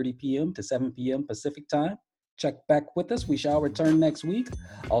 5:30 p.m. to 7 p.m. Pacific time. Check back with us. We shall return next week.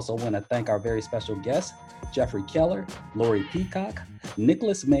 Also want to thank our very special guests, Jeffrey Keller, Lori Peacock,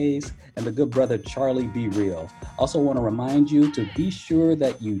 Nicholas Mays, and the good brother Charlie Bereal. Also want to remind you to be sure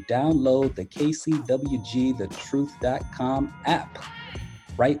that you download the KCWGthetruth.com app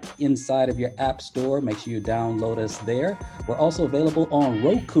right inside of your app store. Make sure you download us there. We're also available on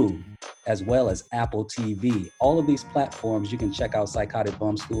Roku as well as Apple TV. All of these platforms, you can check out Psychotic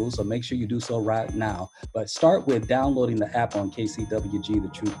Bump School, so make sure you do so right now. But start with downloading the app on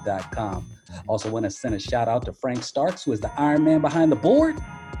KCWGthetruth.com. Also want to send a shout out to Frank Starks, who is the Iron Man behind the board.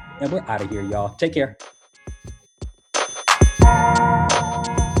 And we're out of here, y'all. Take care.